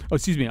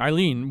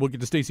 Eileen, we'll get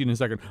to Stacey in a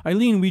second.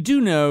 Eileen, we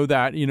do know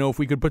that, if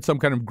we could put some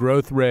kind of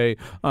growth ray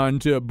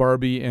onto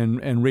Barbie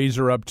and raise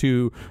her up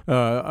to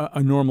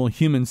a normal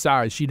human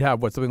size, she'd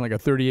have, something like a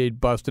 38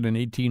 bust and an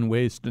 18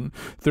 waist and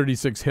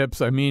 36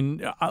 hips. I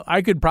mean,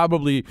 I could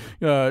probably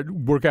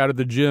work out at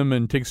the gym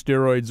and take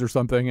steroids or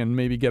something and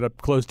maybe get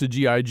up close to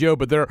G.I. Joe,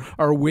 but there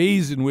are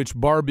ways in which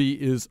Barbie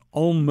is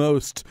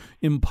almost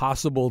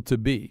impossible to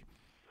be.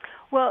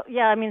 Well,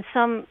 yeah, I mean,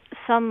 some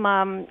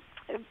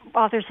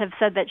authors have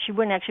said that she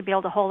wouldn't actually be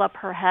able to hold up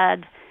her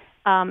head,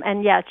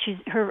 and yeah,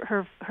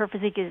 her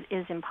physique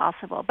is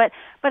impossible. But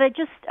I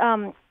just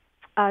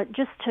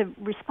to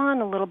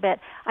respond a little bit,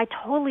 I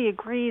totally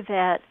agree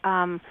that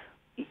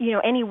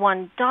any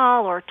one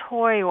doll or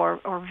toy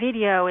or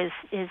video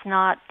is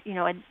not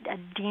a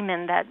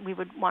demon that we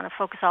would want to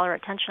focus all our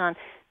attention on.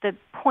 The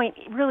point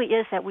really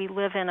is that we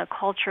live in a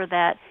culture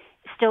that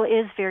still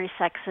is very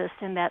sexist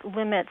and that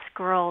limits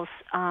girls'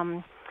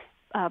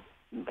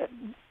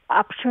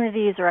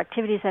 opportunities or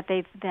activities that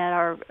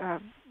are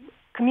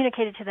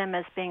communicated to them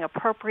as being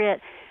appropriate.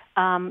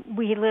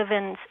 We live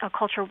in a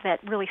culture that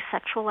really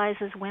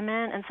sexualizes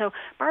women, and so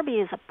Barbie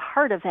is a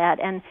part of that.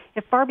 And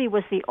if Barbie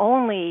was the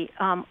only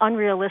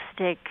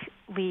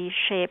unrealistically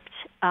shaped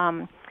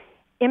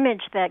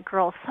image that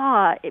girls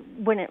saw, it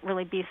wouldn't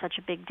really be such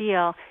a big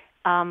deal.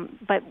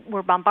 But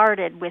we're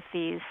bombarded with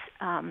these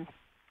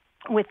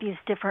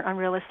different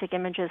unrealistic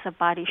images of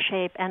body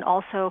shape, and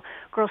also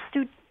girls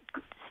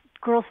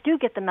do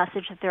get the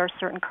message that there are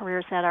certain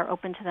careers that are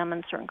open to them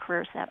and certain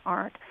careers that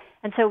aren't.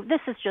 And so this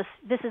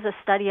is a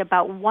study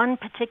about one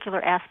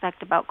particular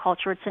aspect about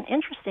culture. It's an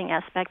interesting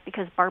aspect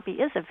because Barbie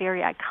is a very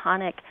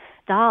iconic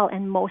doll,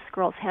 and most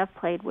girls have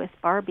played with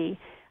Barbie.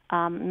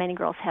 Many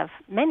girls have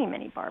many,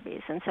 many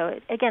Barbies. And so,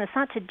 again, it's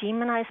not to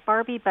demonize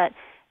Barbie, but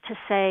to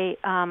say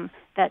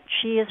that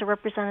she is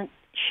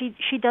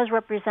she does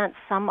represent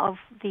some of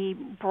the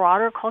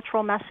broader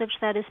cultural message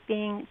that is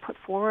being put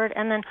forward.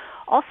 And then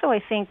also, I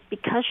think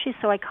because she's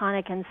so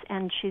iconic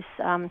and she's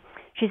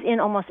in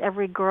almost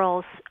every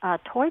girl's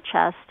toy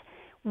chest,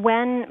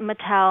 when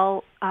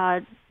Mattel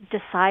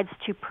decides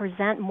to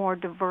present more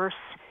diverse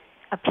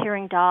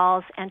appearing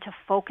dolls and to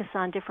focus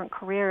on different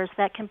careers,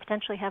 that can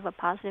potentially have a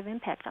positive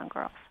impact on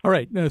girls. All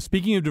right.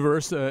 Speaking of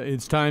diverse,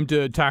 it's time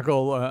to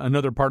tackle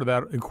another part of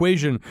that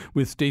equation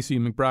with Stacey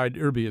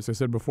McBride Irby, as I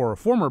said before, a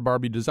former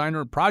Barbie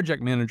designer,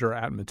 project manager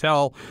at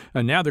Mattel,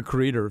 and now the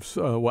creator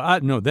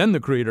of, then the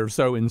creator of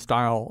So in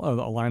Style,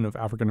 a line of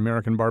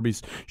African-American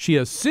Barbies. She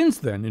has since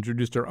then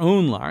introduced her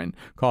own line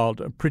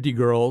called Pretty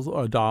Girls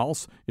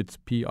Dolls. It's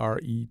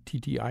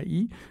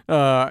Prettie,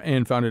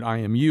 and founded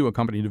IMU, a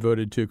company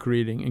devoted to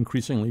creating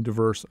increasingly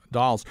diverse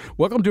dolls.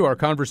 Welcome to our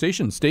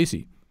conversation,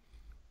 Stacey.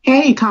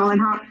 Hey, Colin.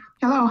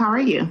 Hello, how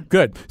are you?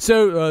 Good.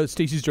 So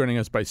Stacey's joining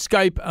us by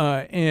Skype.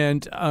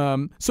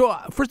 So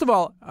first of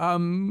all,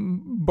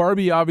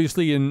 Barbie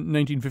obviously in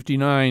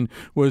 1959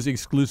 was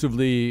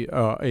exclusively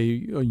a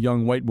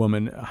young white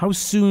woman. How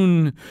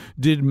soon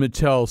did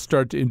Mattel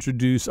start to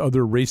introduce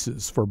other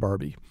races for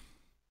Barbie?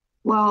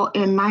 Well,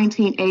 in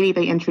 1980,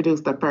 they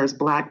introduced the first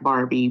black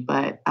Barbie,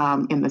 but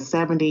in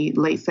the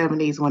late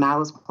 70s, when I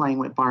was playing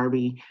with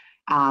Barbie,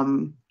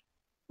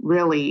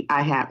 really,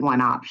 I had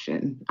one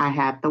option. I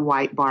had the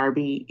white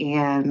Barbie,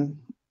 and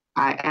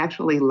I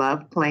actually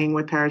loved playing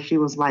with her. She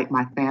was like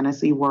my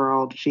fantasy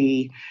world.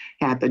 She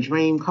had the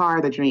dream car,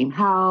 the dream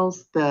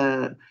house,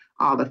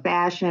 all the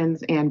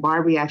fashions, and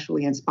Barbie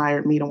actually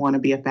inspired me to want to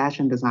be a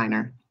fashion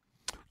designer.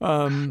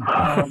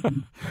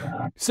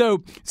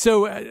 So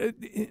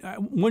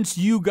once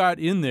you got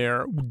in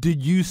there,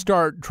 did you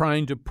start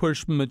trying to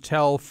push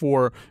Mattel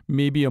for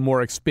maybe a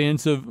more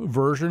expansive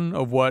version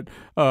of what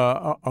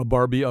a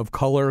Barbie of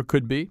color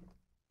could be?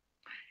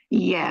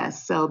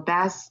 Yes. So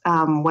that's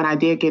when I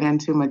did get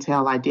into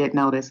Mattel, I did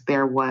notice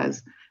there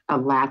was a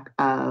lack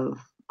of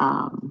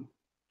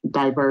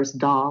diverse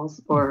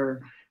dolls or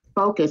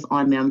focus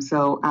on them.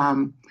 So,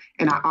 and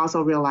I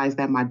also realized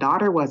that my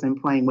daughter wasn't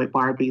playing with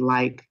Barbie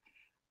like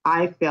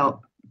I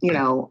felt,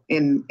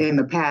 in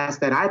the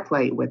past that I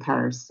played with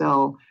her.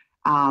 So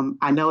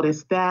I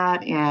noticed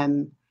that,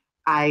 and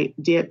I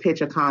did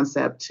pitch a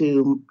concept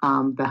to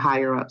the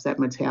higher ups at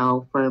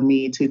Mattel for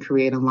me to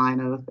create a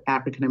line of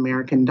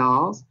African-American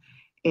dolls.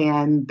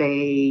 And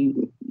they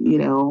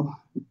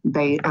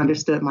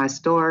understood my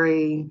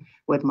story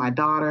with my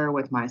daughter,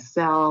 with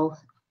myself,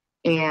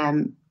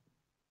 and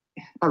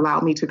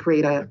allowed me to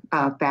create a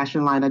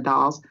fashion line of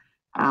dolls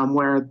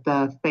where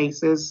the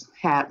faces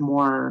had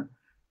more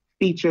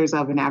features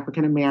of an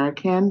African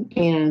American,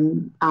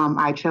 and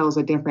I chose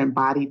a different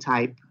body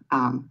type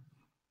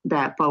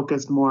that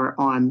focused more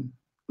on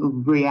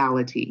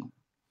reality.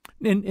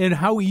 And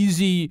how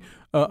easy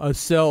a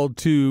sell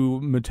to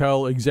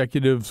Mattel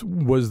executives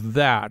was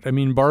that? I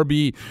mean,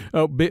 Barbie,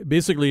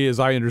 basically, as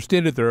I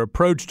understand it, their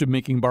approach to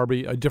making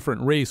Barbie a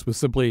different race was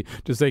simply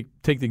to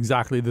take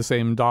exactly the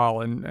same doll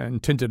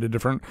and tint it a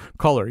different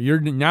color.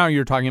 Now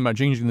you're talking about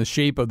changing the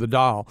shape of the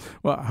doll.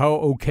 Well, how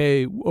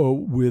okay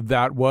with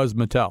that was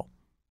Mattel?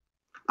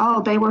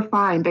 Oh, they were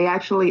fine. They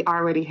actually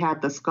already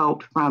had the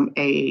sculpt from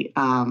a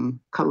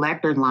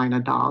collector line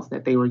of dolls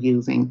that they were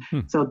using.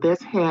 So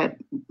this had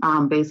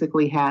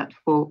basically had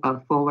a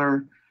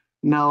fuller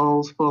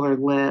nose, fuller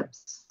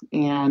lips,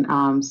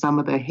 and some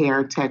of the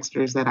hair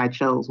textures that I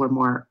chose were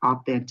more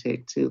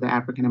authentic to the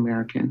African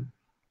American.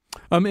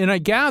 And I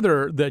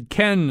gather that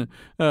Ken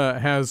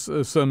has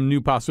some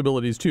new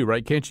possibilities too,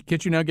 right?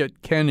 Can't you now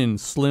get Ken in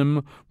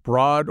slim,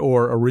 broad,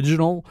 or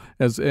original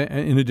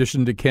in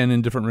addition to Ken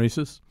in different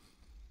races?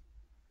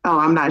 Oh,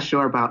 I'm not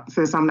sure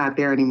since I'm not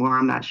there anymore,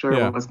 I'm not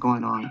sure what's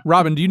going on.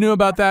 Robin, do you know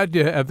about that?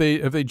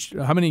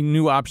 How many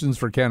new options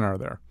for Ken are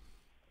there?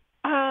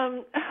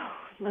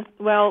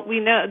 Well, we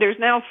know there's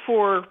now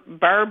 4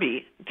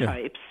 Barbie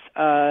types.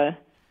 I'm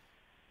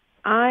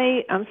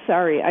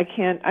sorry,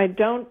 I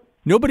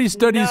Nobody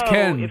studies know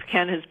Ken. if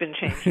Ken has been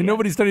changed. Yet.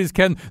 Nobody studies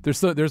Ken.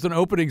 There's an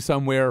opening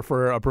somewhere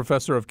for a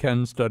professor of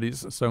Ken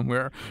studies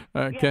somewhere.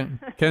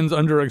 Ken's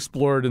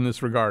underexplored in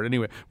this regard.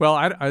 Anyway, well,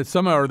 I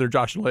somehow or other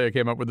Josh and Leah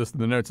came up with this in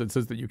the notes. It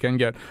says that you can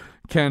get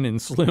Ken in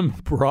slim,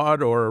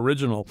 broad, or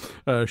original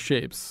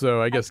shapes.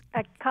 So I guess,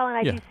 Colin,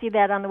 I do see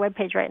that on the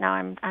webpage right now.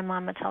 I'm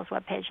on Mattel's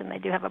webpage, and they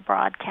do have a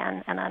broad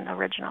Ken and an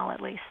original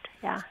at least.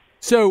 Yeah.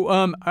 So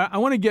I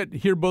want to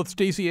hear both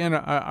Stacy and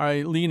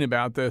Eileen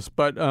about this,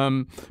 but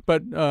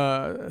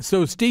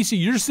so Stacy,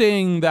 you're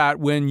saying that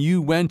when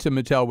you went to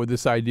Mattel with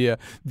this idea,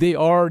 they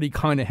already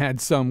kind of had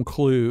some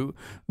clue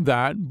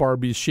that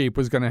Barbie's shape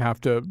was going to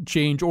have to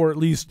change, or at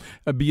least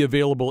be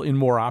available in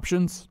more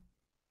options.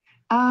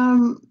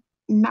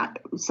 Not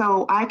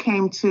so. I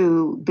came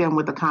to them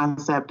with the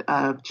concept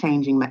of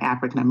changing the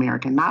African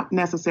American, not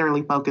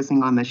necessarily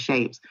focusing on the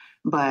shapes,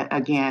 but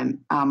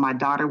again, my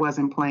daughter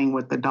wasn't playing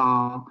with the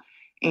doll.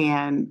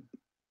 And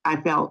I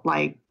felt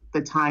like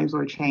the times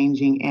were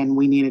changing and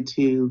we needed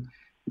to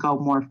go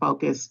more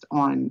focused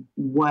on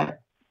what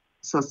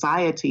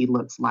society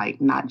looks like,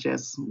 not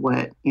just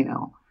what,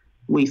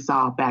 we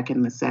saw back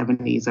in the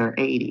 70s or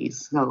 80s.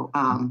 So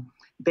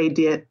they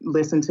did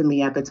listen to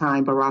me at the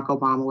time. Barack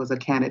Obama was a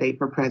candidate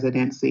for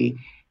presidency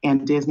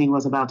and Disney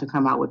was about to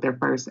come out with their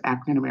first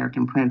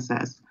African-American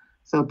princess.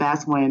 So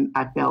that's when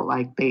I felt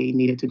like they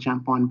needed to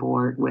jump on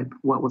board with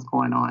what was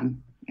going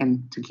on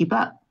and to keep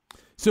up.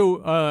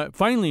 So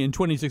finally, in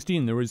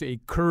 2016, there was a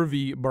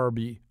curvy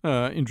Barbie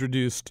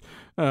introduced,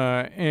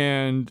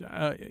 and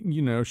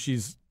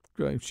she's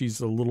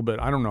a little bit.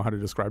 I don't know how to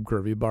describe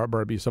curvy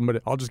Barbie.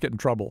 I'll just get in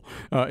trouble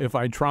if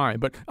I try.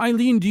 But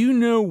Eileen, do you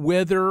know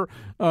whether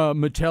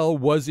Mattel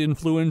was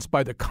influenced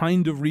by the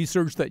kind of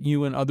research that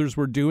you and others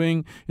were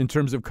doing in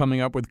terms of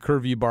coming up with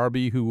curvy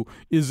Barbie, who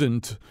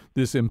isn't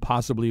this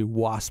impossibly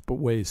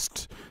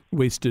wasted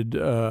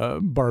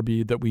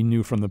Barbie that we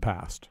knew from the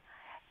past?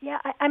 Yeah,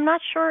 I'm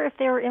not sure if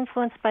they were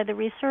influenced by the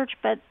research,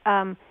 but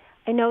I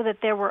know that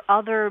there were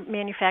other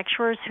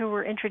manufacturers who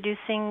were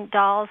introducing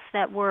dolls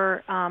that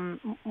were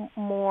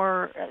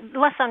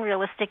less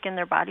unrealistic in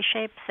their body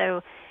shape.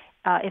 So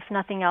if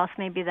nothing else,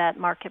 maybe that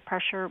market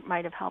pressure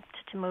might have helped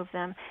to move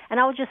them.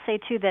 And I will just say,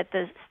 too, that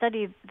the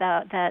study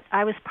that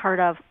I was part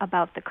of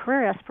about the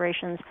career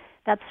aspirations,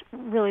 that's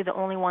really the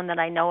only one that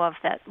I know of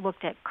that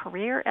looked at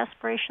career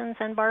aspirations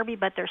in Barbie,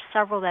 but there's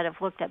several that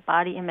have looked at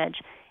body image,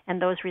 and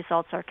those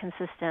results are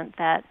consistent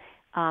that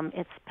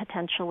it's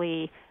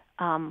potentially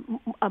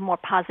a more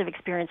positive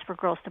experience for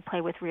girls to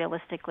play with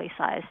realistically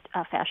sized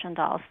fashion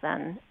dolls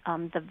than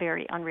the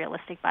very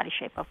unrealistic body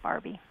shape of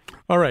Barbie.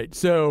 All right,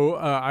 so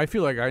I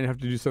feel like I have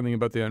to do something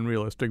about the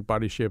unrealistic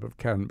body shape of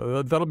Ken,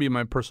 but that'll be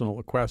my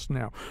personal quest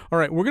now. All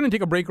right, we're going to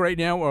take a break right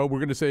now. We're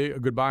going to say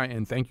goodbye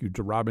and thank you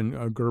to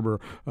Robin Gerber.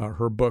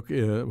 Her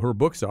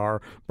books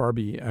are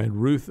Barbie and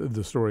Ruth,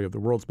 the story of the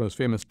world's most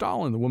famous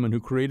doll and the woman who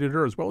created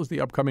her, as well as the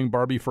upcoming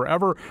Barbie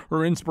Forever,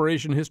 her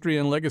inspiration, history,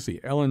 and legacy.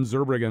 Ellen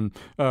Zerbruggen,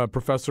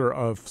 professor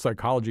of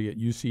psychology at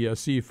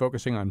UCSC,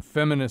 focusing on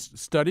feminist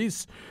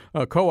studies,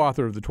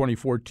 co-author of the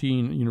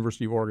 2014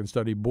 University of Oregon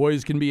study,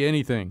 Boys Can Be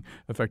Anything,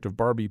 Effective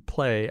Barbie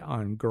Play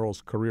on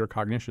Girls' Career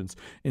Cognitions.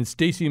 And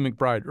Stacy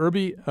McBride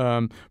Irby,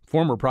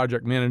 former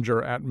project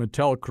manager at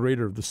Mattel,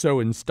 creator of the Sew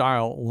in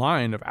Style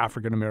line of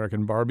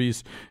African-American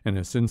Barbies, and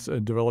has since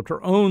developed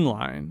her own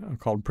line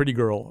called Pretty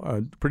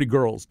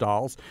Girls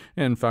Dolls,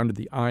 and founded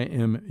the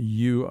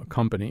IMU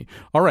company.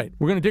 All right,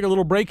 we're going to take a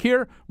little break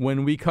here.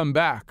 When we come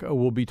back,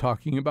 we'll be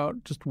talking about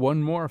just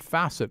one more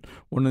facet,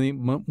 one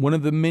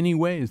of the many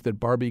ways that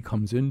Barbie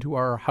comes into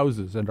our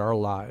houses and our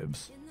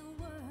lives.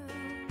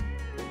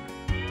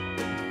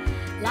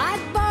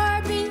 Like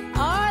Barbie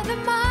are the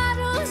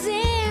models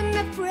in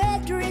the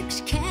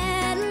Frederick's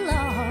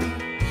catalog.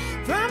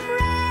 From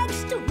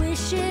rags to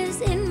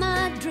wishes in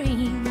my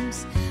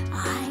dreams,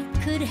 I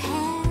could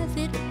have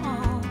it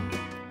all.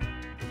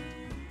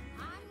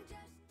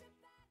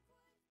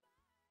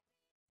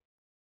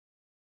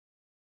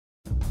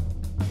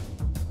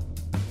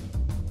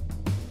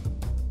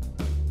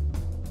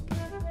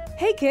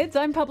 Hey kids,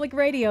 I'm Public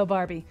Radio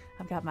Barbie.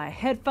 I've got my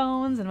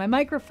headphones and my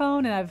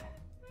microphone, and I've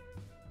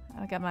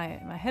got my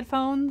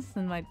headphones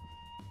and my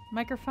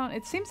microphone.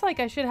 It seems like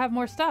I should have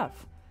more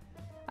stuff.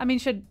 I mean,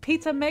 should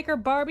pizza maker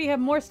Barbie have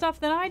more stuff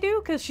than I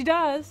do? Because she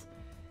does.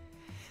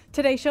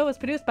 Today's show was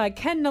produced by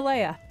Ken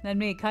Nalea and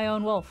me,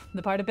 Kyone Wolf.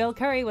 The part of Bill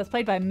Curry was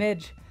played by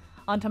Midge.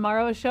 On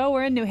tomorrow's show,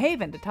 we're in New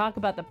Haven to talk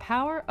about the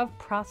power of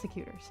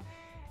prosecutors.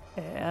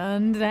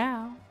 And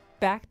now,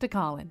 back to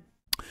Colin.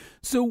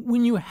 So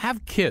when you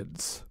have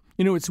kids,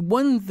 it's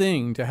one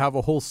thing to have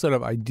a whole set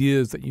of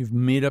ideas that you've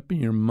made up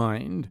in your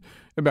mind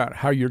about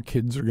how your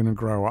kids are going to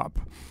grow up.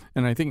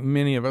 And I think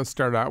many of us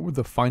start out with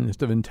the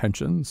finest of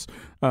intentions.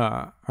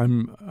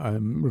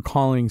 I'm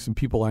recalling some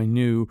people I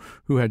knew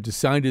who had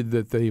decided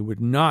that they would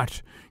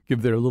not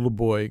give their little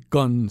boy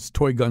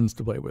toy guns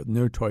to play with,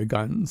 no toy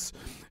guns,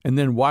 and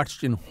then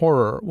watched in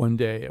horror one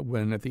day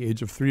when at the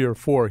age of 3 or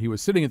 4, he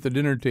was sitting at the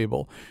dinner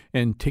table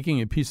and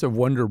taking a piece of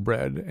Wonder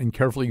Bread and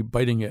carefully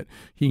biting it.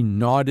 He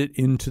gnawed it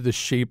into the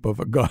shape of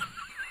a gun.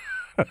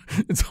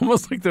 It's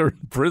almost like they're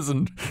in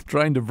prison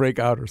trying to break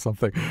out or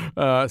something.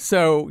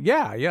 So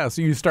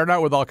you start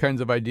out with all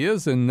kinds of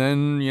ideas, and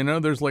then,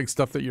 there's like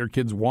stuff that your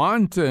kids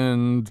want,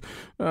 and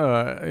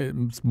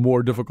it's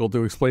more difficult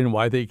to explain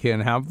why they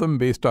can't have them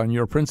based on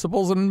your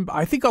principles. And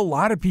I think a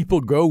lot of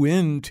people go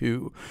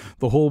into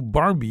the whole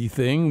Barbie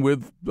thing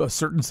with a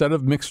certain set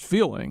of mixed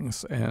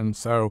feelings. And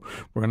so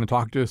we're going to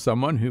talk to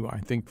someone who I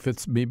think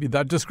fits maybe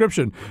that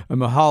description.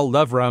 Mattel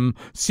Levram,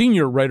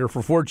 senior writer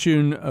for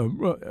Fortune,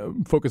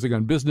 focusing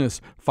on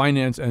business,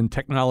 finance, and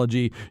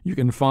technology. You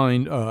can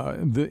find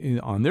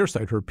on their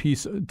site her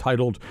piece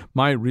titled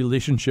 "My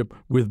Relationship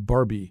with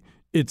Barbie.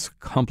 It's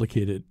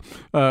Complicated."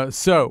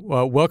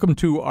 Welcome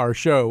to our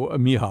show,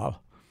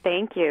 Michal.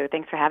 Thank you.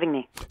 Thanks for having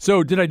me.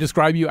 So did I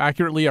describe you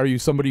accurately? Are you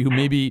somebody who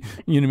maybe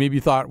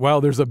thought,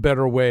 well, there's a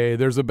better way,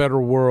 there's a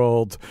better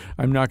world.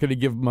 I'm not going to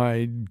give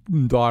my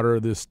daughter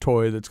this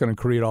toy that's going to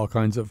create all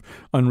kinds of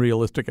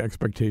unrealistic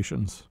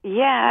expectations?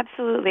 Yeah,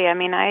 absolutely. I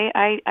mean,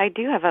 I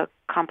do have a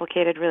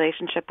complicated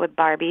relationship with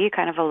Barbie,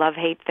 kind of a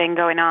love-hate thing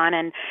going on.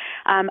 And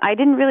I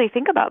didn't really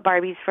think about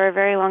Barbies for a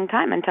very long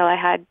time until I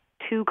had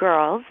two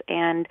girls,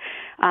 and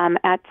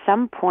at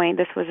some point,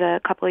 this was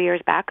a couple of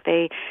years back,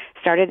 they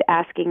started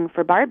asking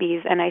for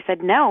Barbies, and I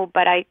said no,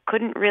 but I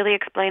couldn't really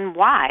explain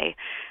why,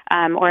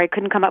 or I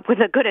couldn't come up with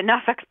a good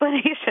enough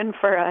explanation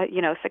for a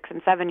 6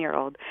 and 7 year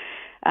old.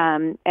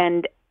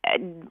 And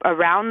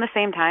around the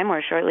same time,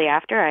 or shortly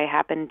after, I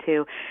happened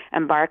to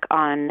embark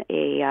on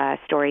a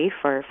story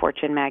for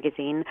Fortune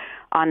magazine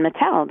on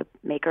Mattel, the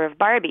maker of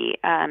Barbie.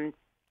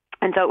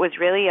 And so it was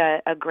really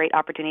a great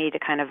opportunity to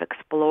kind of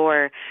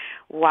explore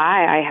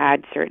why I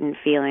had certain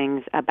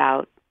feelings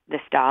about this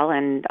doll,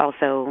 and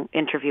also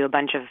interview a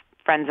bunch of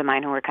friends of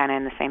mine who were kind of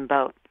in the same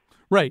boat.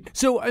 Right.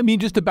 So, I mean,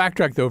 just to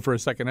backtrack, though, for a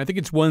second, I think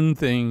it's one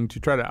thing to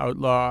try to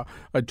outlaw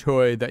a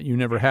toy that you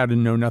never had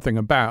and know nothing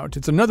about.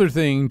 It's another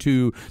thing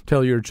to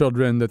tell your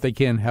children that they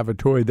can't have a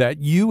toy that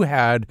you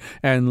had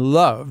and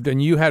loved,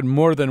 and you had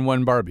more than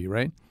one Barbie,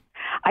 right?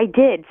 I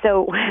did.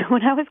 So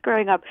when I was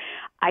growing up,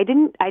 I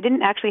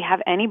didn't actually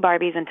have any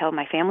Barbies until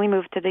my family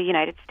moved to the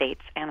United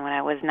States. And when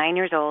I was 9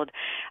 years old,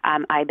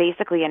 I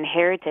basically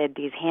inherited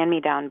these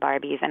hand-me-down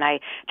Barbies. And I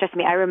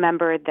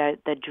remember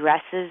the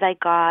dresses I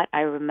got.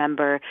 I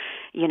remember,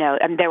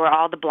 and there were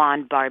all the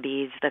blonde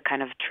Barbies, the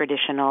kind of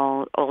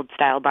traditional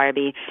old-style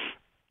Barbie.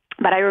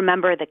 But I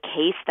remember the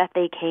case that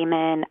they came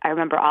in. I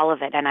remember all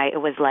of it. And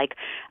it was like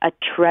a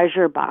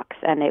treasure box.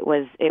 And it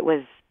was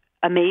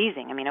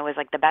amazing. I mean, it was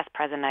like the best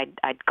present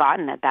I'd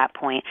gotten at that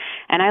point.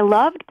 And I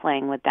loved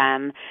playing with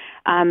them.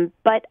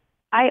 But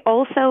I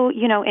also,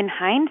 in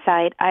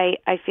hindsight,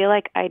 I feel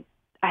like I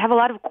have a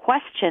lot of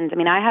questions. I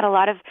mean, I had a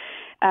lot of,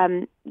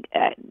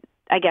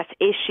 I guess,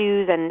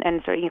 issues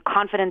and sort of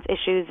confidence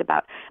issues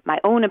about my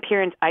own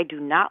appearance. I do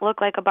not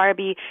look like a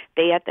Barbie.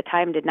 They at the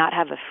time did not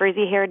have a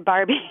frizzy-haired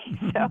Barbie.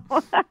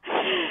 So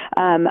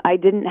I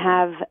didn't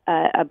have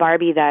a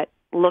Barbie that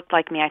looked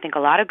like me. I think a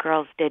lot of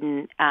girls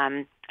didn't.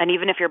 And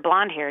even if you're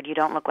blonde-haired, you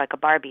don't look like a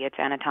Barbie. It's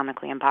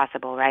anatomically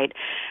impossible, right?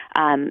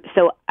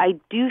 So I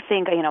do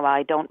think, while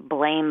I don't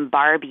blame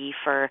Barbie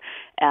for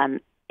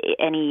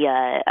any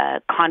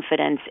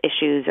confidence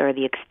issues or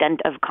the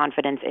extent of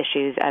confidence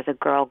issues as a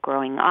girl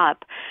growing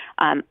up,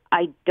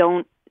 I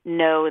don't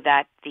know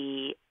that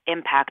the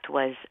impact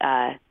was,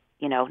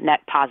 net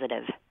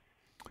positive.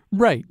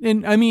 Right.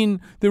 And I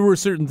mean, there were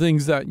certain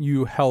things that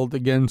you held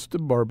against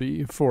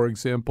Barbie. For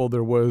example,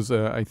 there was,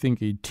 I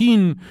think, a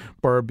teen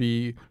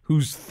Barbie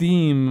whose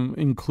theme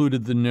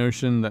included the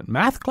notion that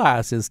math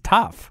class is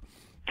tough.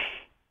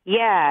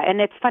 Yeah,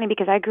 and it's funny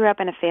because I grew up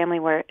in a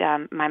family where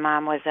my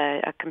mom was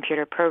a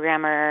computer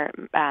programmer.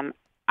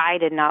 I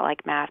did not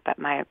like math, but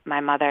my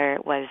mother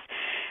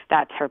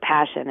that's her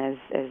passion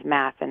is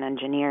math and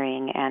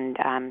engineering, and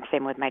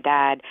same with my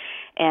dad.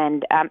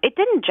 And it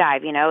didn't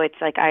jive, It's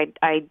like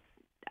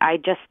I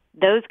just,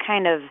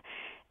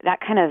 that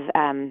kind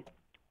of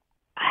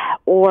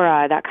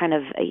aura, that kind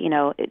of,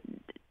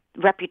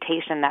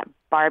 reputation that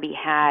Barbie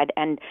had.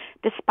 And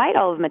despite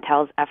all of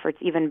Mattel's efforts,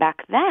 even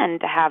back then,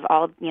 to have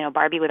all,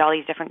 Barbie with all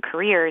these different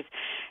careers,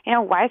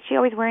 why is she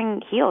always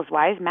wearing heels?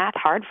 Why is math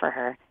hard for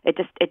her? It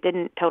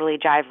didn't totally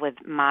jive with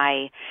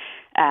my,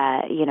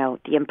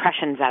 the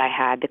impressions that I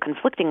had, the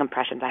conflicting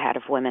impressions I had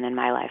of women in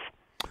my life.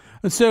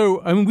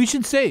 So, I mean, we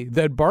should say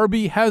that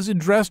Barbie has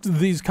addressed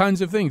these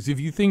kinds of things. If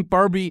you think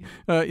Barbie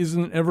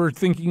isn't ever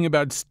thinking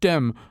about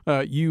STEM,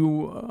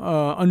 you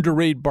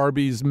underrate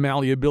Barbie's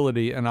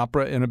malleability and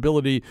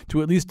ability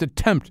to at least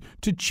attempt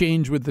to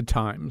change with the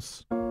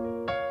times.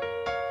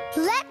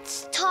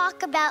 Let's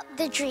talk about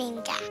the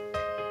dream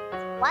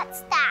gap.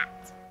 What's that?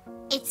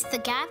 It's the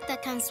gap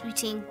that comes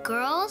between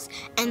girls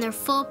and their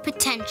full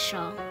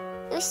potential.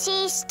 You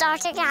see,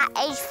 starting at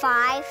age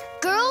 5,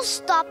 girls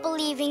stop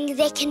believing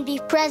they can be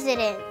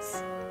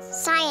presidents,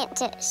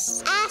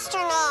 scientists,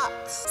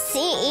 astronauts,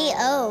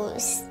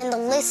 CEOs, and the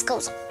list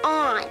goes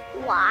on.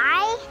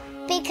 Why?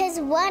 Because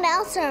what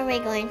else are we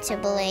going to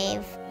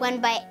believe when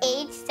by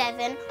age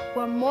 7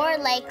 we're more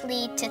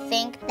likely to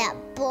think that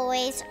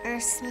boys are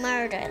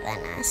smarter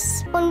than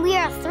us? When we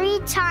are 3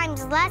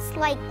 times less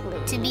likely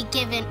to be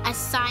given a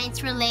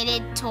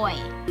science-related toy.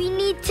 We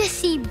need to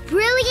see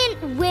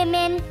brilliant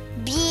women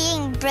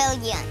being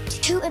brilliant,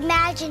 to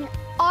imagine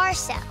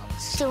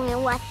ourselves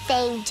doing what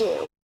they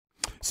do.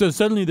 So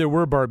suddenly there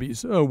were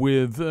Barbies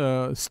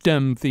with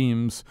STEM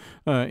themes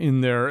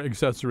in their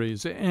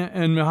accessories.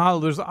 And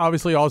Michal, there's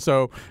obviously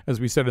also, as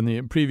we said in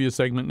the previous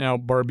segment, now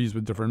Barbies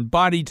with different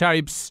body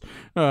types.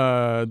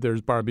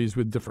 There's Barbies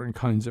with different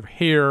kinds of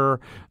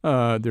hair.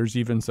 There's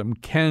even some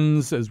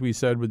Kens, as we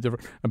said, with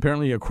different.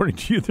 Apparently, according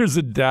to you, there's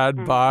a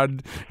dad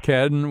bod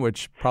Ken,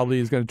 which probably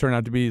is going to turn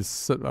out to be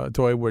a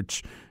toy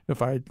which,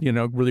 if I,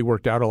 really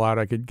worked out a lot,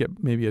 I could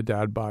get maybe a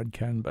dad bod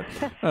Ken, but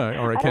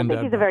or a Ken dad. I don't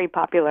think he's a very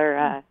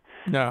popular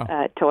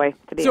toy,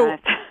 to be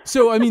honest.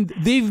 So, I mean,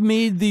 they've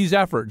made these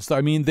efforts.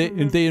 I mean, they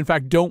in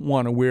fact don't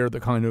want to wear the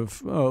kind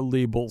of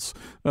labels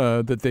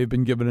that they've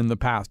been given in the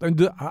past.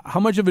 And how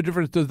much of a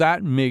difference does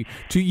that make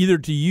to either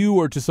to you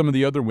or to some of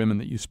the other women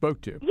that you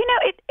spoke to?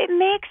 It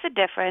makes a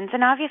difference.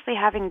 And obviously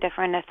having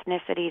different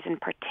ethnicities in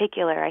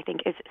particular, I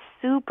think, is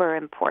super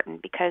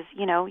important because,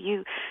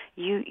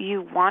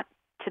 you want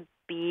to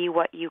be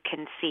what you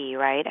can see,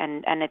 right?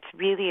 And it's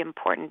really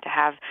important to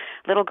have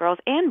little girls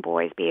and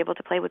boys be able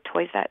to play with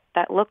toys that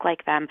look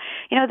like them.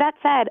 That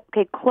said,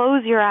 okay,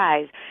 close your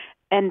eyes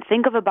and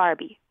think of a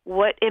Barbie.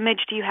 What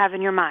image do you have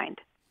in your mind?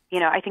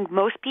 I think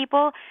most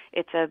people,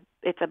 it's a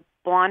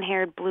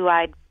blonde-haired,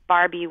 blue-eyed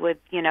Barbie with,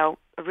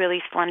 a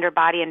really slender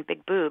body and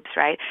big boobs,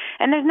 right?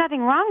 And there's nothing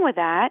wrong with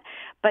that,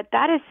 but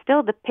that is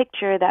still the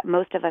picture that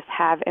most of us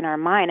have in our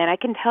mind. And I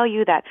can tell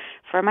you that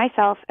for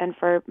myself and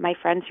for my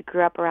friends who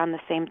grew up around the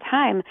same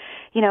time,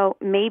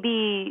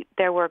 maybe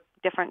there were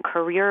different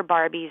career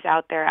Barbies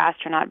out there,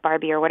 astronaut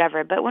Barbie or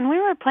whatever, but when we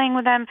were playing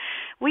with them,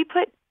 we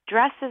put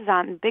dresses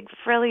on, big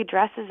frilly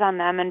dresses on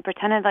them and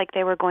pretended like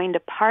they were going to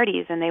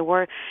parties and they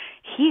wore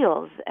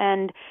heels.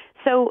 And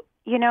so,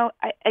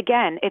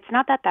 again, it's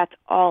not that that's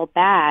all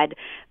bad,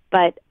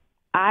 but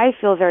I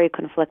feel very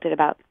conflicted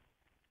about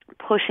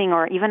pushing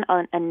or even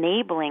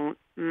enabling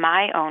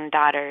my own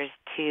daughters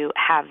to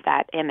have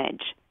that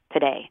image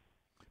today.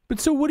 But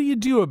so what do you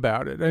do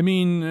about it? I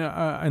mean,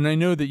 and I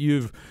know that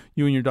you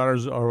and your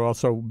daughters are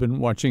also been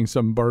watching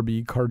some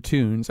Barbie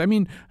cartoons. I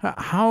mean,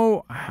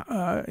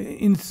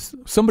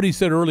 somebody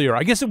said earlier,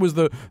 I guess it was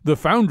the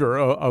founder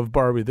of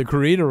Barbie, the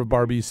creator of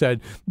Barbie,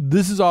 said,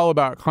 this is all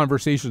about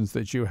conversations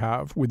that you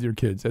have with your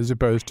kids as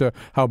opposed to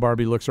how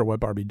Barbie looks or what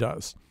Barbie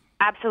does.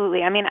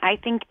 Absolutely. I mean, I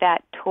think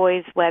that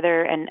toys,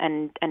 whether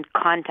and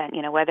content,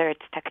 whether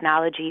it's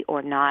technology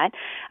or not,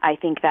 I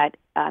think that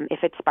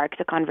if it sparks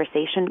a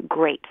conversation,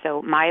 great.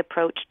 So my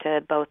approach to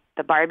both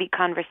the Barbie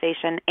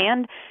conversation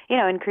and,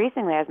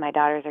 increasingly as my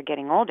daughters are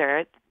getting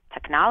older,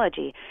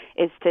 technology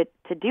is to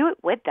do it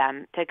with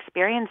them, to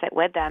experience it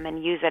with them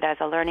and use it as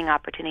a learning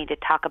opportunity to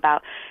talk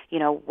about,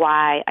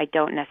 why I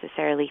don't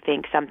necessarily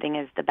think something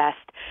is the best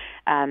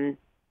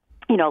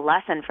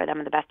lesson for them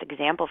and the best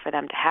example for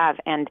them to have.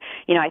 And,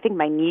 I think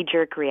my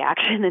knee-jerk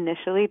reaction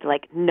initially to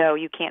no,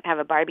 you can't have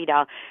a Barbie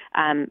doll,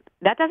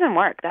 that doesn't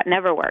work. That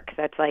never works.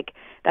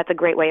 That's a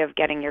great way of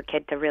getting your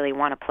kid to really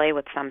want to play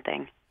with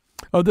something.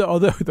 Although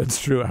that's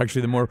true,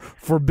 actually, the more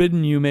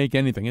forbidden you make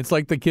anything, it's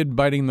like the kid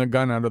biting the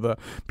gun out of the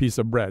piece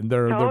of bread.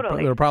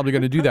 They're probably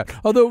going to do that.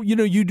 Although,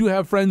 you do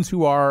have friends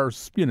who are,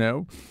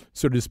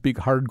 so to speak,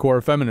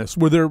 hardcore feminists.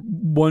 Were there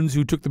ones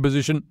who took the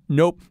position,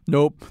 nope,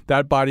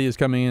 that body is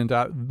coming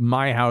into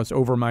my house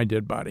over my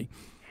dead body?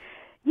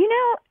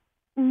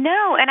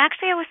 No. And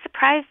actually, I was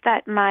surprised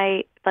that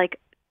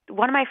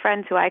one of my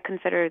friends who I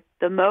consider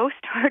the most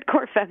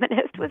hardcore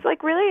feminist was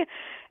really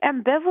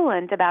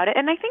ambivalent about it.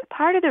 And I think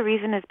part of the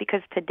reason is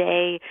because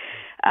today,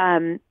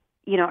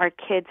 our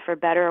kids, for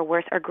better or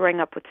worse, are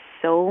growing up with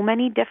so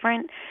many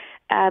different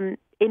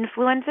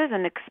influences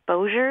and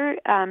exposure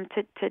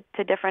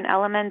to different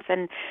elements.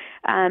 And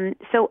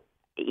so,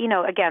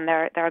 again,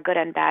 there are good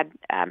and bad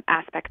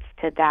aspects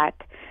to that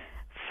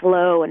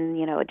flow and,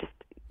 just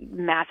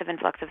massive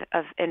influx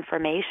of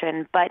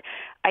information. But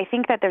I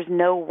think that there's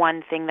no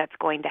one thing that's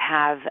going to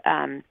have,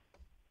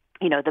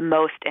 the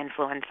most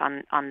influence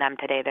on them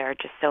today. There are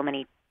just so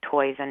many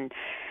toys and,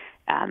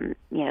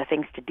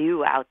 things to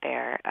do out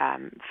there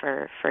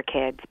for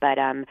kids. But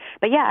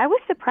yeah, I was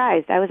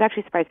surprised. I was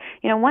actually surprised.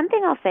 One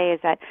thing I'll say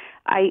is that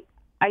I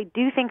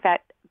do think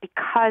that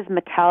because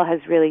Mattel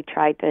has really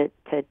tried to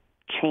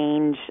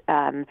change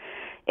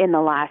in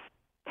the last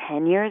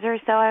 10 years or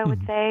so, I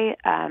would say,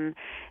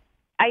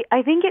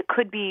 I think it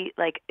could be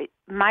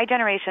my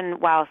generation,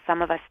 while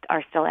some of us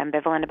are still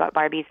ambivalent about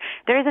Barbies,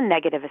 there is a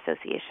negative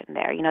association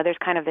there. You know, there's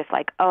kind of this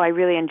like, oh, I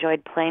really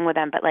enjoyed playing with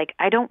them, but like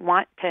I don't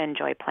want to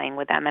enjoy playing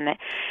with them,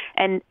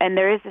 and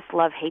there is this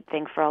love-hate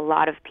thing for a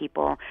lot of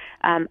people.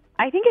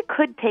 I think it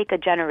could take a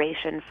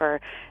generation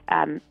for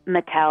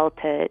Mattel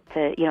to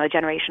a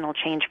generational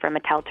change for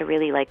Mattel to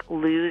really like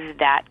lose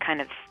that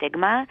kind of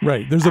stigma.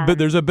 Right. There's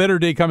a better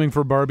day coming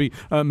for Barbie.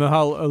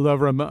 Mahal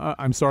Levram,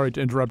 I'm sorry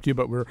to interrupt you,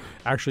 but we're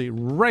actually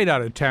right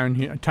out of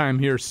time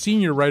here.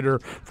 Senior writer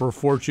for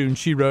Fortune.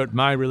 She wrote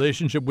My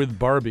Relationship with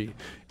Barbie.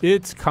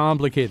 It's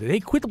complicated. Hey,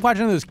 quit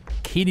watching those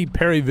Katy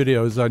Perry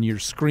videos on your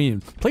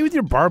screen. Play with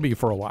your Barbie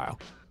for a while.